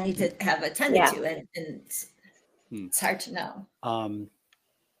issue that I need to have attended to? And it's hard to know.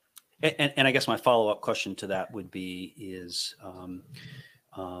 And I guess my follow-up question to that would be is,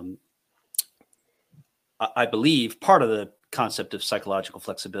 I believe part of the concept of psychological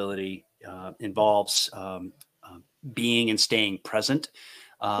flexibility involves being and staying present.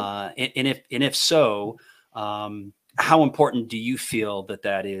 And if so, how important do you feel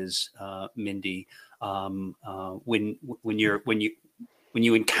that is, Mindy, when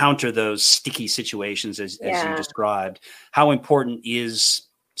you encounter those sticky situations as you described? How important is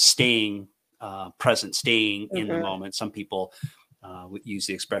staying present, staying in the moment? Some people would use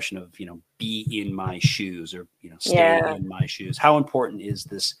the expression of be in my shoes, or stay in my shoes. How important is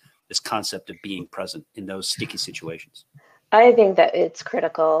this concept of being present in those sticky situations? I think that it's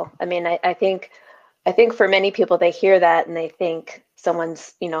critical. I mean, I think for many people, they hear that and they think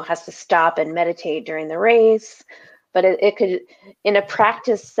someone's, has to stop and meditate during the race. But it could, in a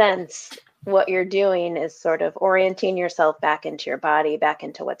practice sense, what you're doing is sort of orienting yourself back into your body, back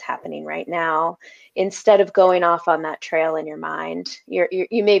into what's happening right now, instead of going off on that trail in your mind. You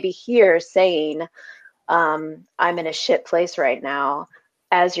may be here saying, I'm in a shit place right now,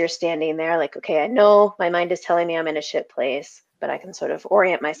 as you're standing there, like, okay, I know my mind is telling me I'm in a shit place, but I can sort of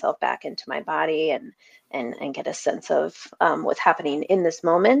orient myself back into my body and get a sense of what's happening in this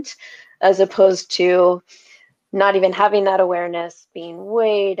moment, as opposed to not even having that awareness, being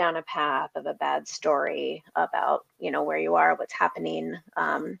way down a path of a bad story about, where you are, what's happening.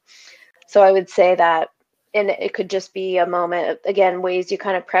 So I would say that, and it could just be a moment, again, ways you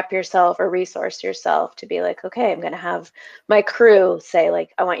kind of prep yourself or resource yourself to be like, okay, I'm going to have my crew say,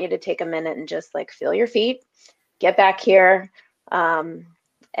 like, I want you to take a minute and just like feel your feet, get back here. And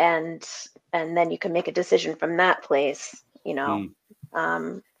then you can make a decision from that place, from,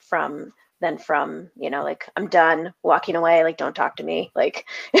 like, I'm done walking away, like, don't talk to me. Like,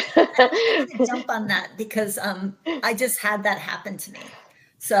 I'm gonna jump on that because I just had that happen to me.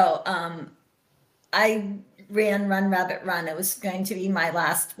 So I ran Run Rabbit Run. It was going to be my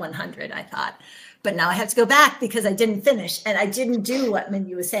last 100, I thought, but now I have to go back because I didn't finish, and I didn't do what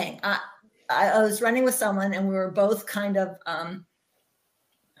Mindy was saying. I was running with someone, and we were both kind of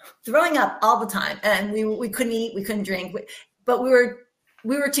throwing up all the time, and we couldn't eat, we couldn't drink, but we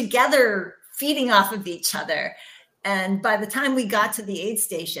were together feeding off of each other. And by the time we got to the aid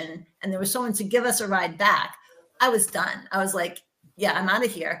station and there was someone to give us a ride back, I was done. I was like, yeah, I'm out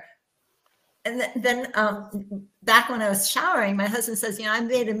of here. And then back when I was showering, my husband says, I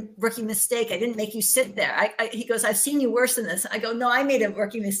made a rookie mistake. I didn't make you sit there. He goes, I've seen you worse than this. I go, no, I made a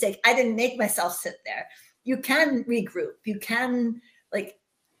rookie mistake. I didn't make myself sit there. you can regroup, you can like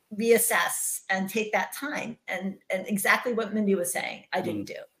reassess and take that time. And exactly what Mindy was saying, I didn't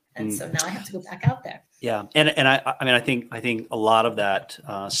do. And so now I have to go back out there. Yeah. And I mean, I think a lot of that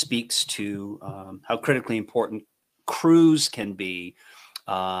speaks to how critically important crews can be,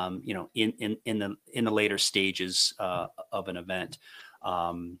 you know, in the later stages of an event,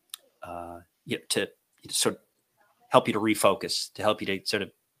 you know, to sort of help you to refocus, to help you to sort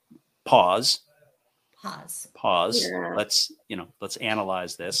of pause. Yeah. Let's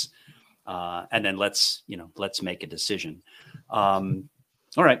analyze this, and then let's make a decision. All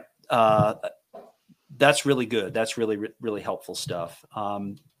right. That's really good. That's really helpful stuff.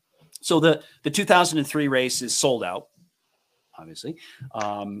 So the 2003 race is sold out, obviously.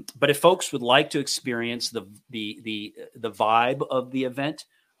 But if folks would like to experience the vibe of the event,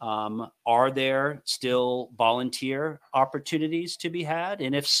 are there still volunteer opportunities to be had?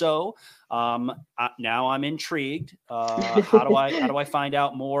 And if so, now I'm intrigued. How do I find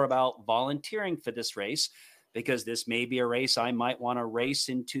out more about volunteering for this race? Because this may be a race I might want to race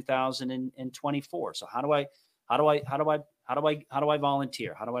in 2024. So how do I volunteer?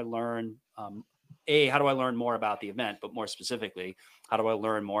 How do I learn? How do I learn more about the event? But more specifically, how do I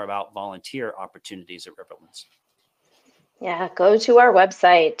learn more about volunteer opportunities at Riverlands? Yeah, go to our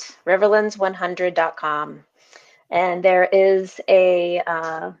website, riverlands100.com. And there is a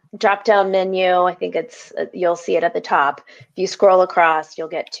drop-down menu. I think you'll see it at the top. If you scroll across, you'll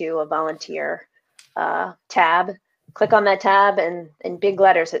get to a volunteer tab. Click on that tab, and in big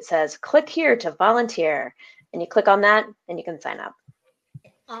letters it says, click here to volunteer. And you click on that, and you can sign up.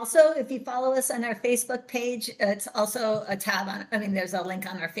 Also, if you follow us on our Facebook page, it's also a tab there's a link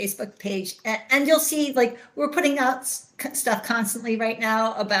on our Facebook page, and you'll see like we're putting out stuff constantly right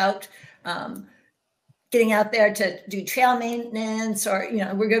now about getting out there to do trail maintenance, or, you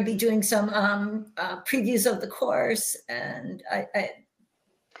know, we're going to be doing some previews of the course, and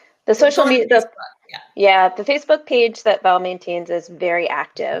the social media, the Facebook page that Val maintains is very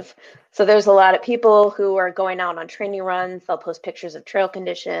active. So there's a lot of people who are going out on training runs. They'll post pictures of trail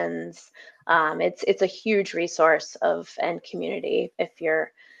conditions. It's a huge resource and community if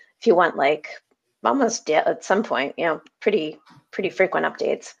you want like almost at some point, you know, pretty frequent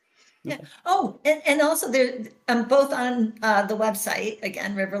updates. Yeah. Oh, and also they're both on the website,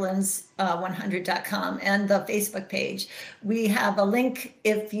 again, riverlands100.com, and the Facebook page. We have a link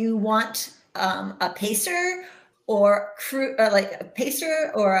if you want a pacer or crew, or like a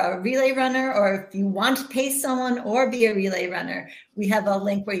pacer or a relay runner, or if you want to pace someone or be a relay runner, we have a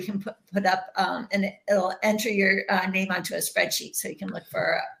link where you can put up and it'll enter your name onto a spreadsheet, so you can look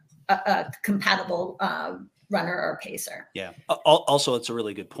for a compatible runner or pacer. Yeah. Also, it's a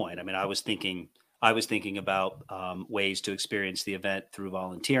really good point. I mean, I was thinking about ways to experience the event through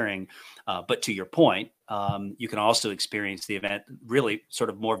volunteering, but to your point, you can also experience the event really sort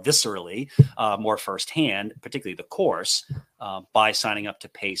of more viscerally, more firsthand, particularly the course, by signing up to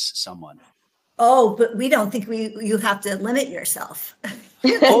pace someone. Oh, but we don't think you have to limit yourself.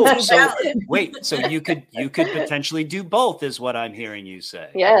 Oh, so wait, so you could potentially do both, is what I'm hearing you say.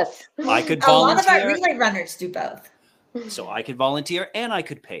 Yes. I could volunteer. A lot of our relay runners do both. So I could volunteer and I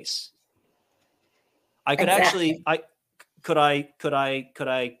could pace. I could Exactly. could I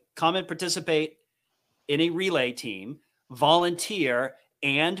come and participate in a relay team, volunteer,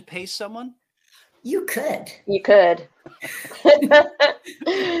 and pace someone? You could. You could. We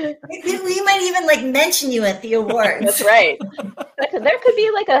might even like mention you at the awards. That's right. There could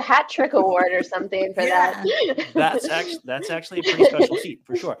be like a hat trick award or something for that. That's actually a pretty special feat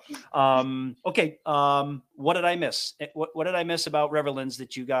for sure. Okay. What did I miss? What did I miss about Riverlands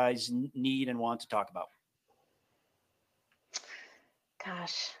that you guys need and want to talk about?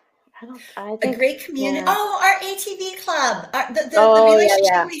 Gosh. I think, a great community. Yeah. Oh, our ATV club, the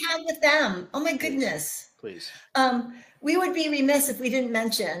relationship we have with them. Oh my goodness. Please. We would be remiss if we didn't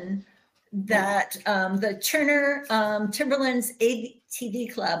mention that the Turner Timberlands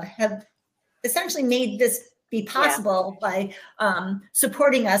ATV club have essentially made this be possible by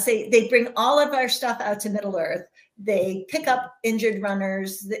supporting us. They bring all of our stuff out to Middle Earth. They pick up injured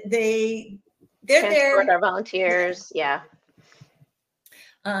runners. They're transport there. Our volunteers. Yeah.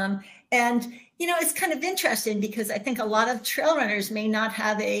 And, you know, it's kind of interesting because I think a lot of trail runners may not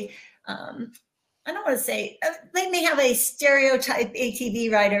have I don't want to say, they may have a stereotype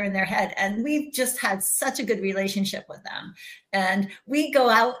ATV rider in their head. And we've just had such a good relationship with them. And we go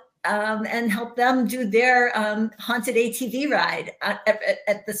out and help them do their haunted ATV ride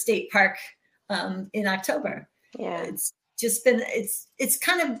at the state park in October. Yeah. It's just been, it's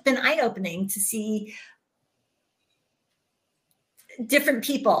kind of been eye-opening to see different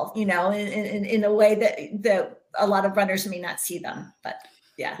people, in a way that a lot of runners may not see them. But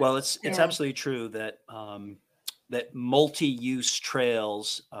yeah. Well, it's absolutely true that that multi-use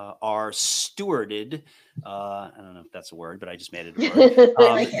trails are stewarded. I don't know if that's a word, but I just made it a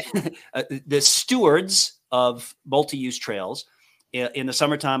word. The stewards of multi-use trails in the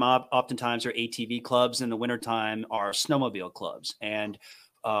summertime, oftentimes are ATV clubs. In the wintertime are snowmobile clubs. And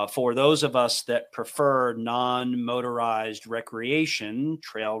for those of us that prefer non-motorized recreation,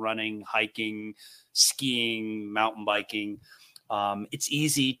 trail running, hiking, skiing, mountain biking, it's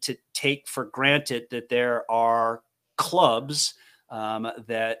easy to take for granted that there are clubs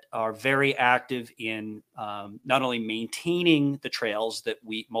that are very active in not only maintaining the trails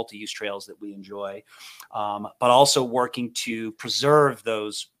multi-use trails that we enjoy, but also working to preserve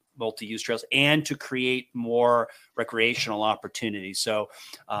those multi-use trails and to create more recreational opportunities. So,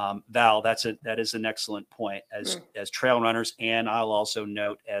 Val, that is an excellent point as trail runners. And I'll also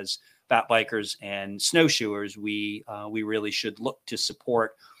note as fat bikers and snowshoers, we really should look to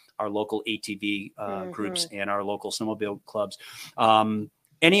support our local ATV groups and our local snowmobile clubs.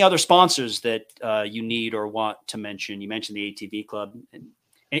 Any other sponsors that you need or want to mention? You mentioned the ATV club.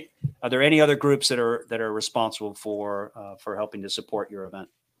 Are there any other groups that are responsible for helping to support your event?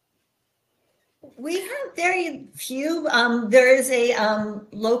 We have very few. There is a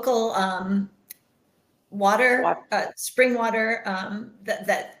local spring water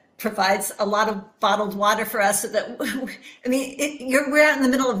that provides a lot of bottled water for us. So that, I mean, we're out in the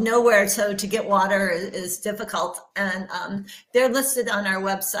middle of nowhere, so to get water is difficult. And they're listed on our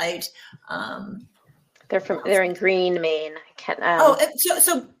website. They're in Green, Maine.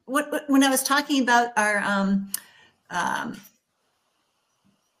 So when I was talking about our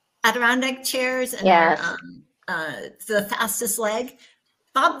Adirondack chairs and the fastest leg,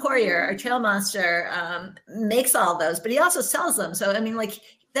 Bob Poirier, our trail monster, makes all those, but he also sells them. So I mean, like,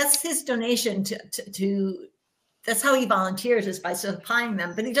 that's his donation to that's how he volunteers, is by supplying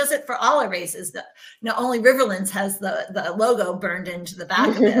them. But he does it for all our races. Not only Riverlands has the logo burned into the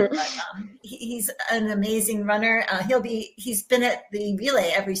back of it, but he's an amazing runner. He's been at the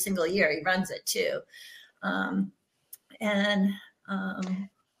relay every single year. He runs it too. Ann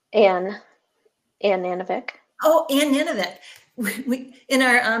Nanovic. Oh, Ann Nanovic. We in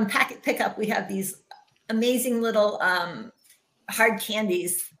our packet pickup, we have these amazing little hard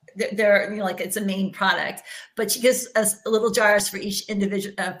candies. They're like, it's a main product, but she gives us little jars for each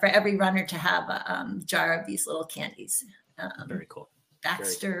individual, for every runner to have a jar of these little candies. Very cool.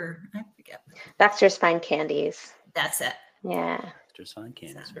 Baxter, I forget. Baxter's Fine Candies. That's it. Yeah. Baxter's Fine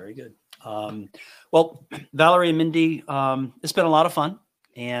Candies. Very good. Well, Valerie and Mindy, it's been a lot of fun,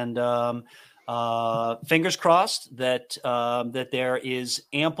 and fingers crossed that there is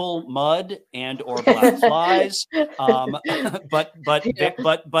ample mud and or black flies,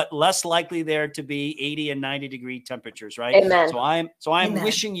 but less likely there to be 80 and 90 degree temperatures, right? Amen. So I'm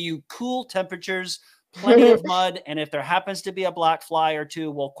wishing you cool temperatures, plenty of mud, and if there happens to be a black fly or two,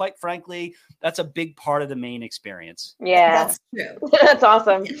 well, quite frankly, that's a big part of the Maine experience. Yeah, that's true. That's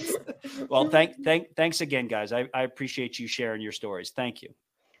awesome. Well, thanks again, guys. I appreciate you sharing your stories. Thank you.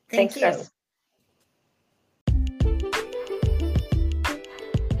 Thanks, Chris.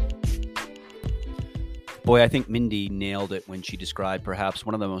 Boy, I think Mindy nailed it when she described perhaps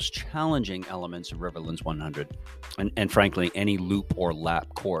one of the most challenging elements of Riverlands 100, and frankly, any loop or lap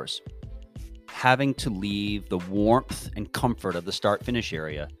course. Having to leave the warmth and comfort of the start-finish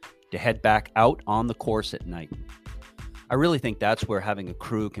area to head back out on the course at night. I really think that's where having a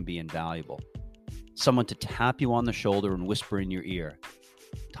crew can be invaluable. Someone to tap you on the shoulder and whisper in your ear,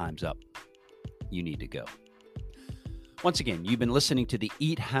 "Time's up. You need to go." Once again, you've been listening to the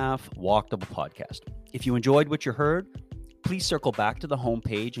Eat Half, Walk Double podcast. If you enjoyed what you heard, please circle back to the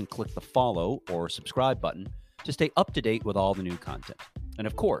homepage and click the follow or subscribe button to stay up to date with all the new content. And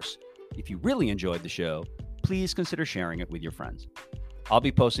of course, if you really enjoyed the show, please consider sharing it with your friends. I'll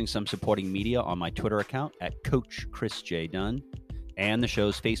be posting some supporting media on my Twitter account at Coach Chris J. Dunn and the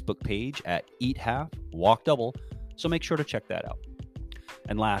show's Facebook page at Eat Half, Walk Double, so make sure to check that out.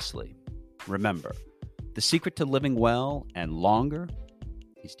 And lastly, remember, the secret to living well and longer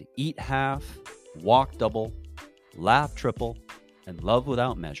is to eat half, walk double, laugh triple, and love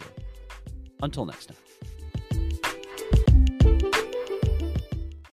without measure. Until next time.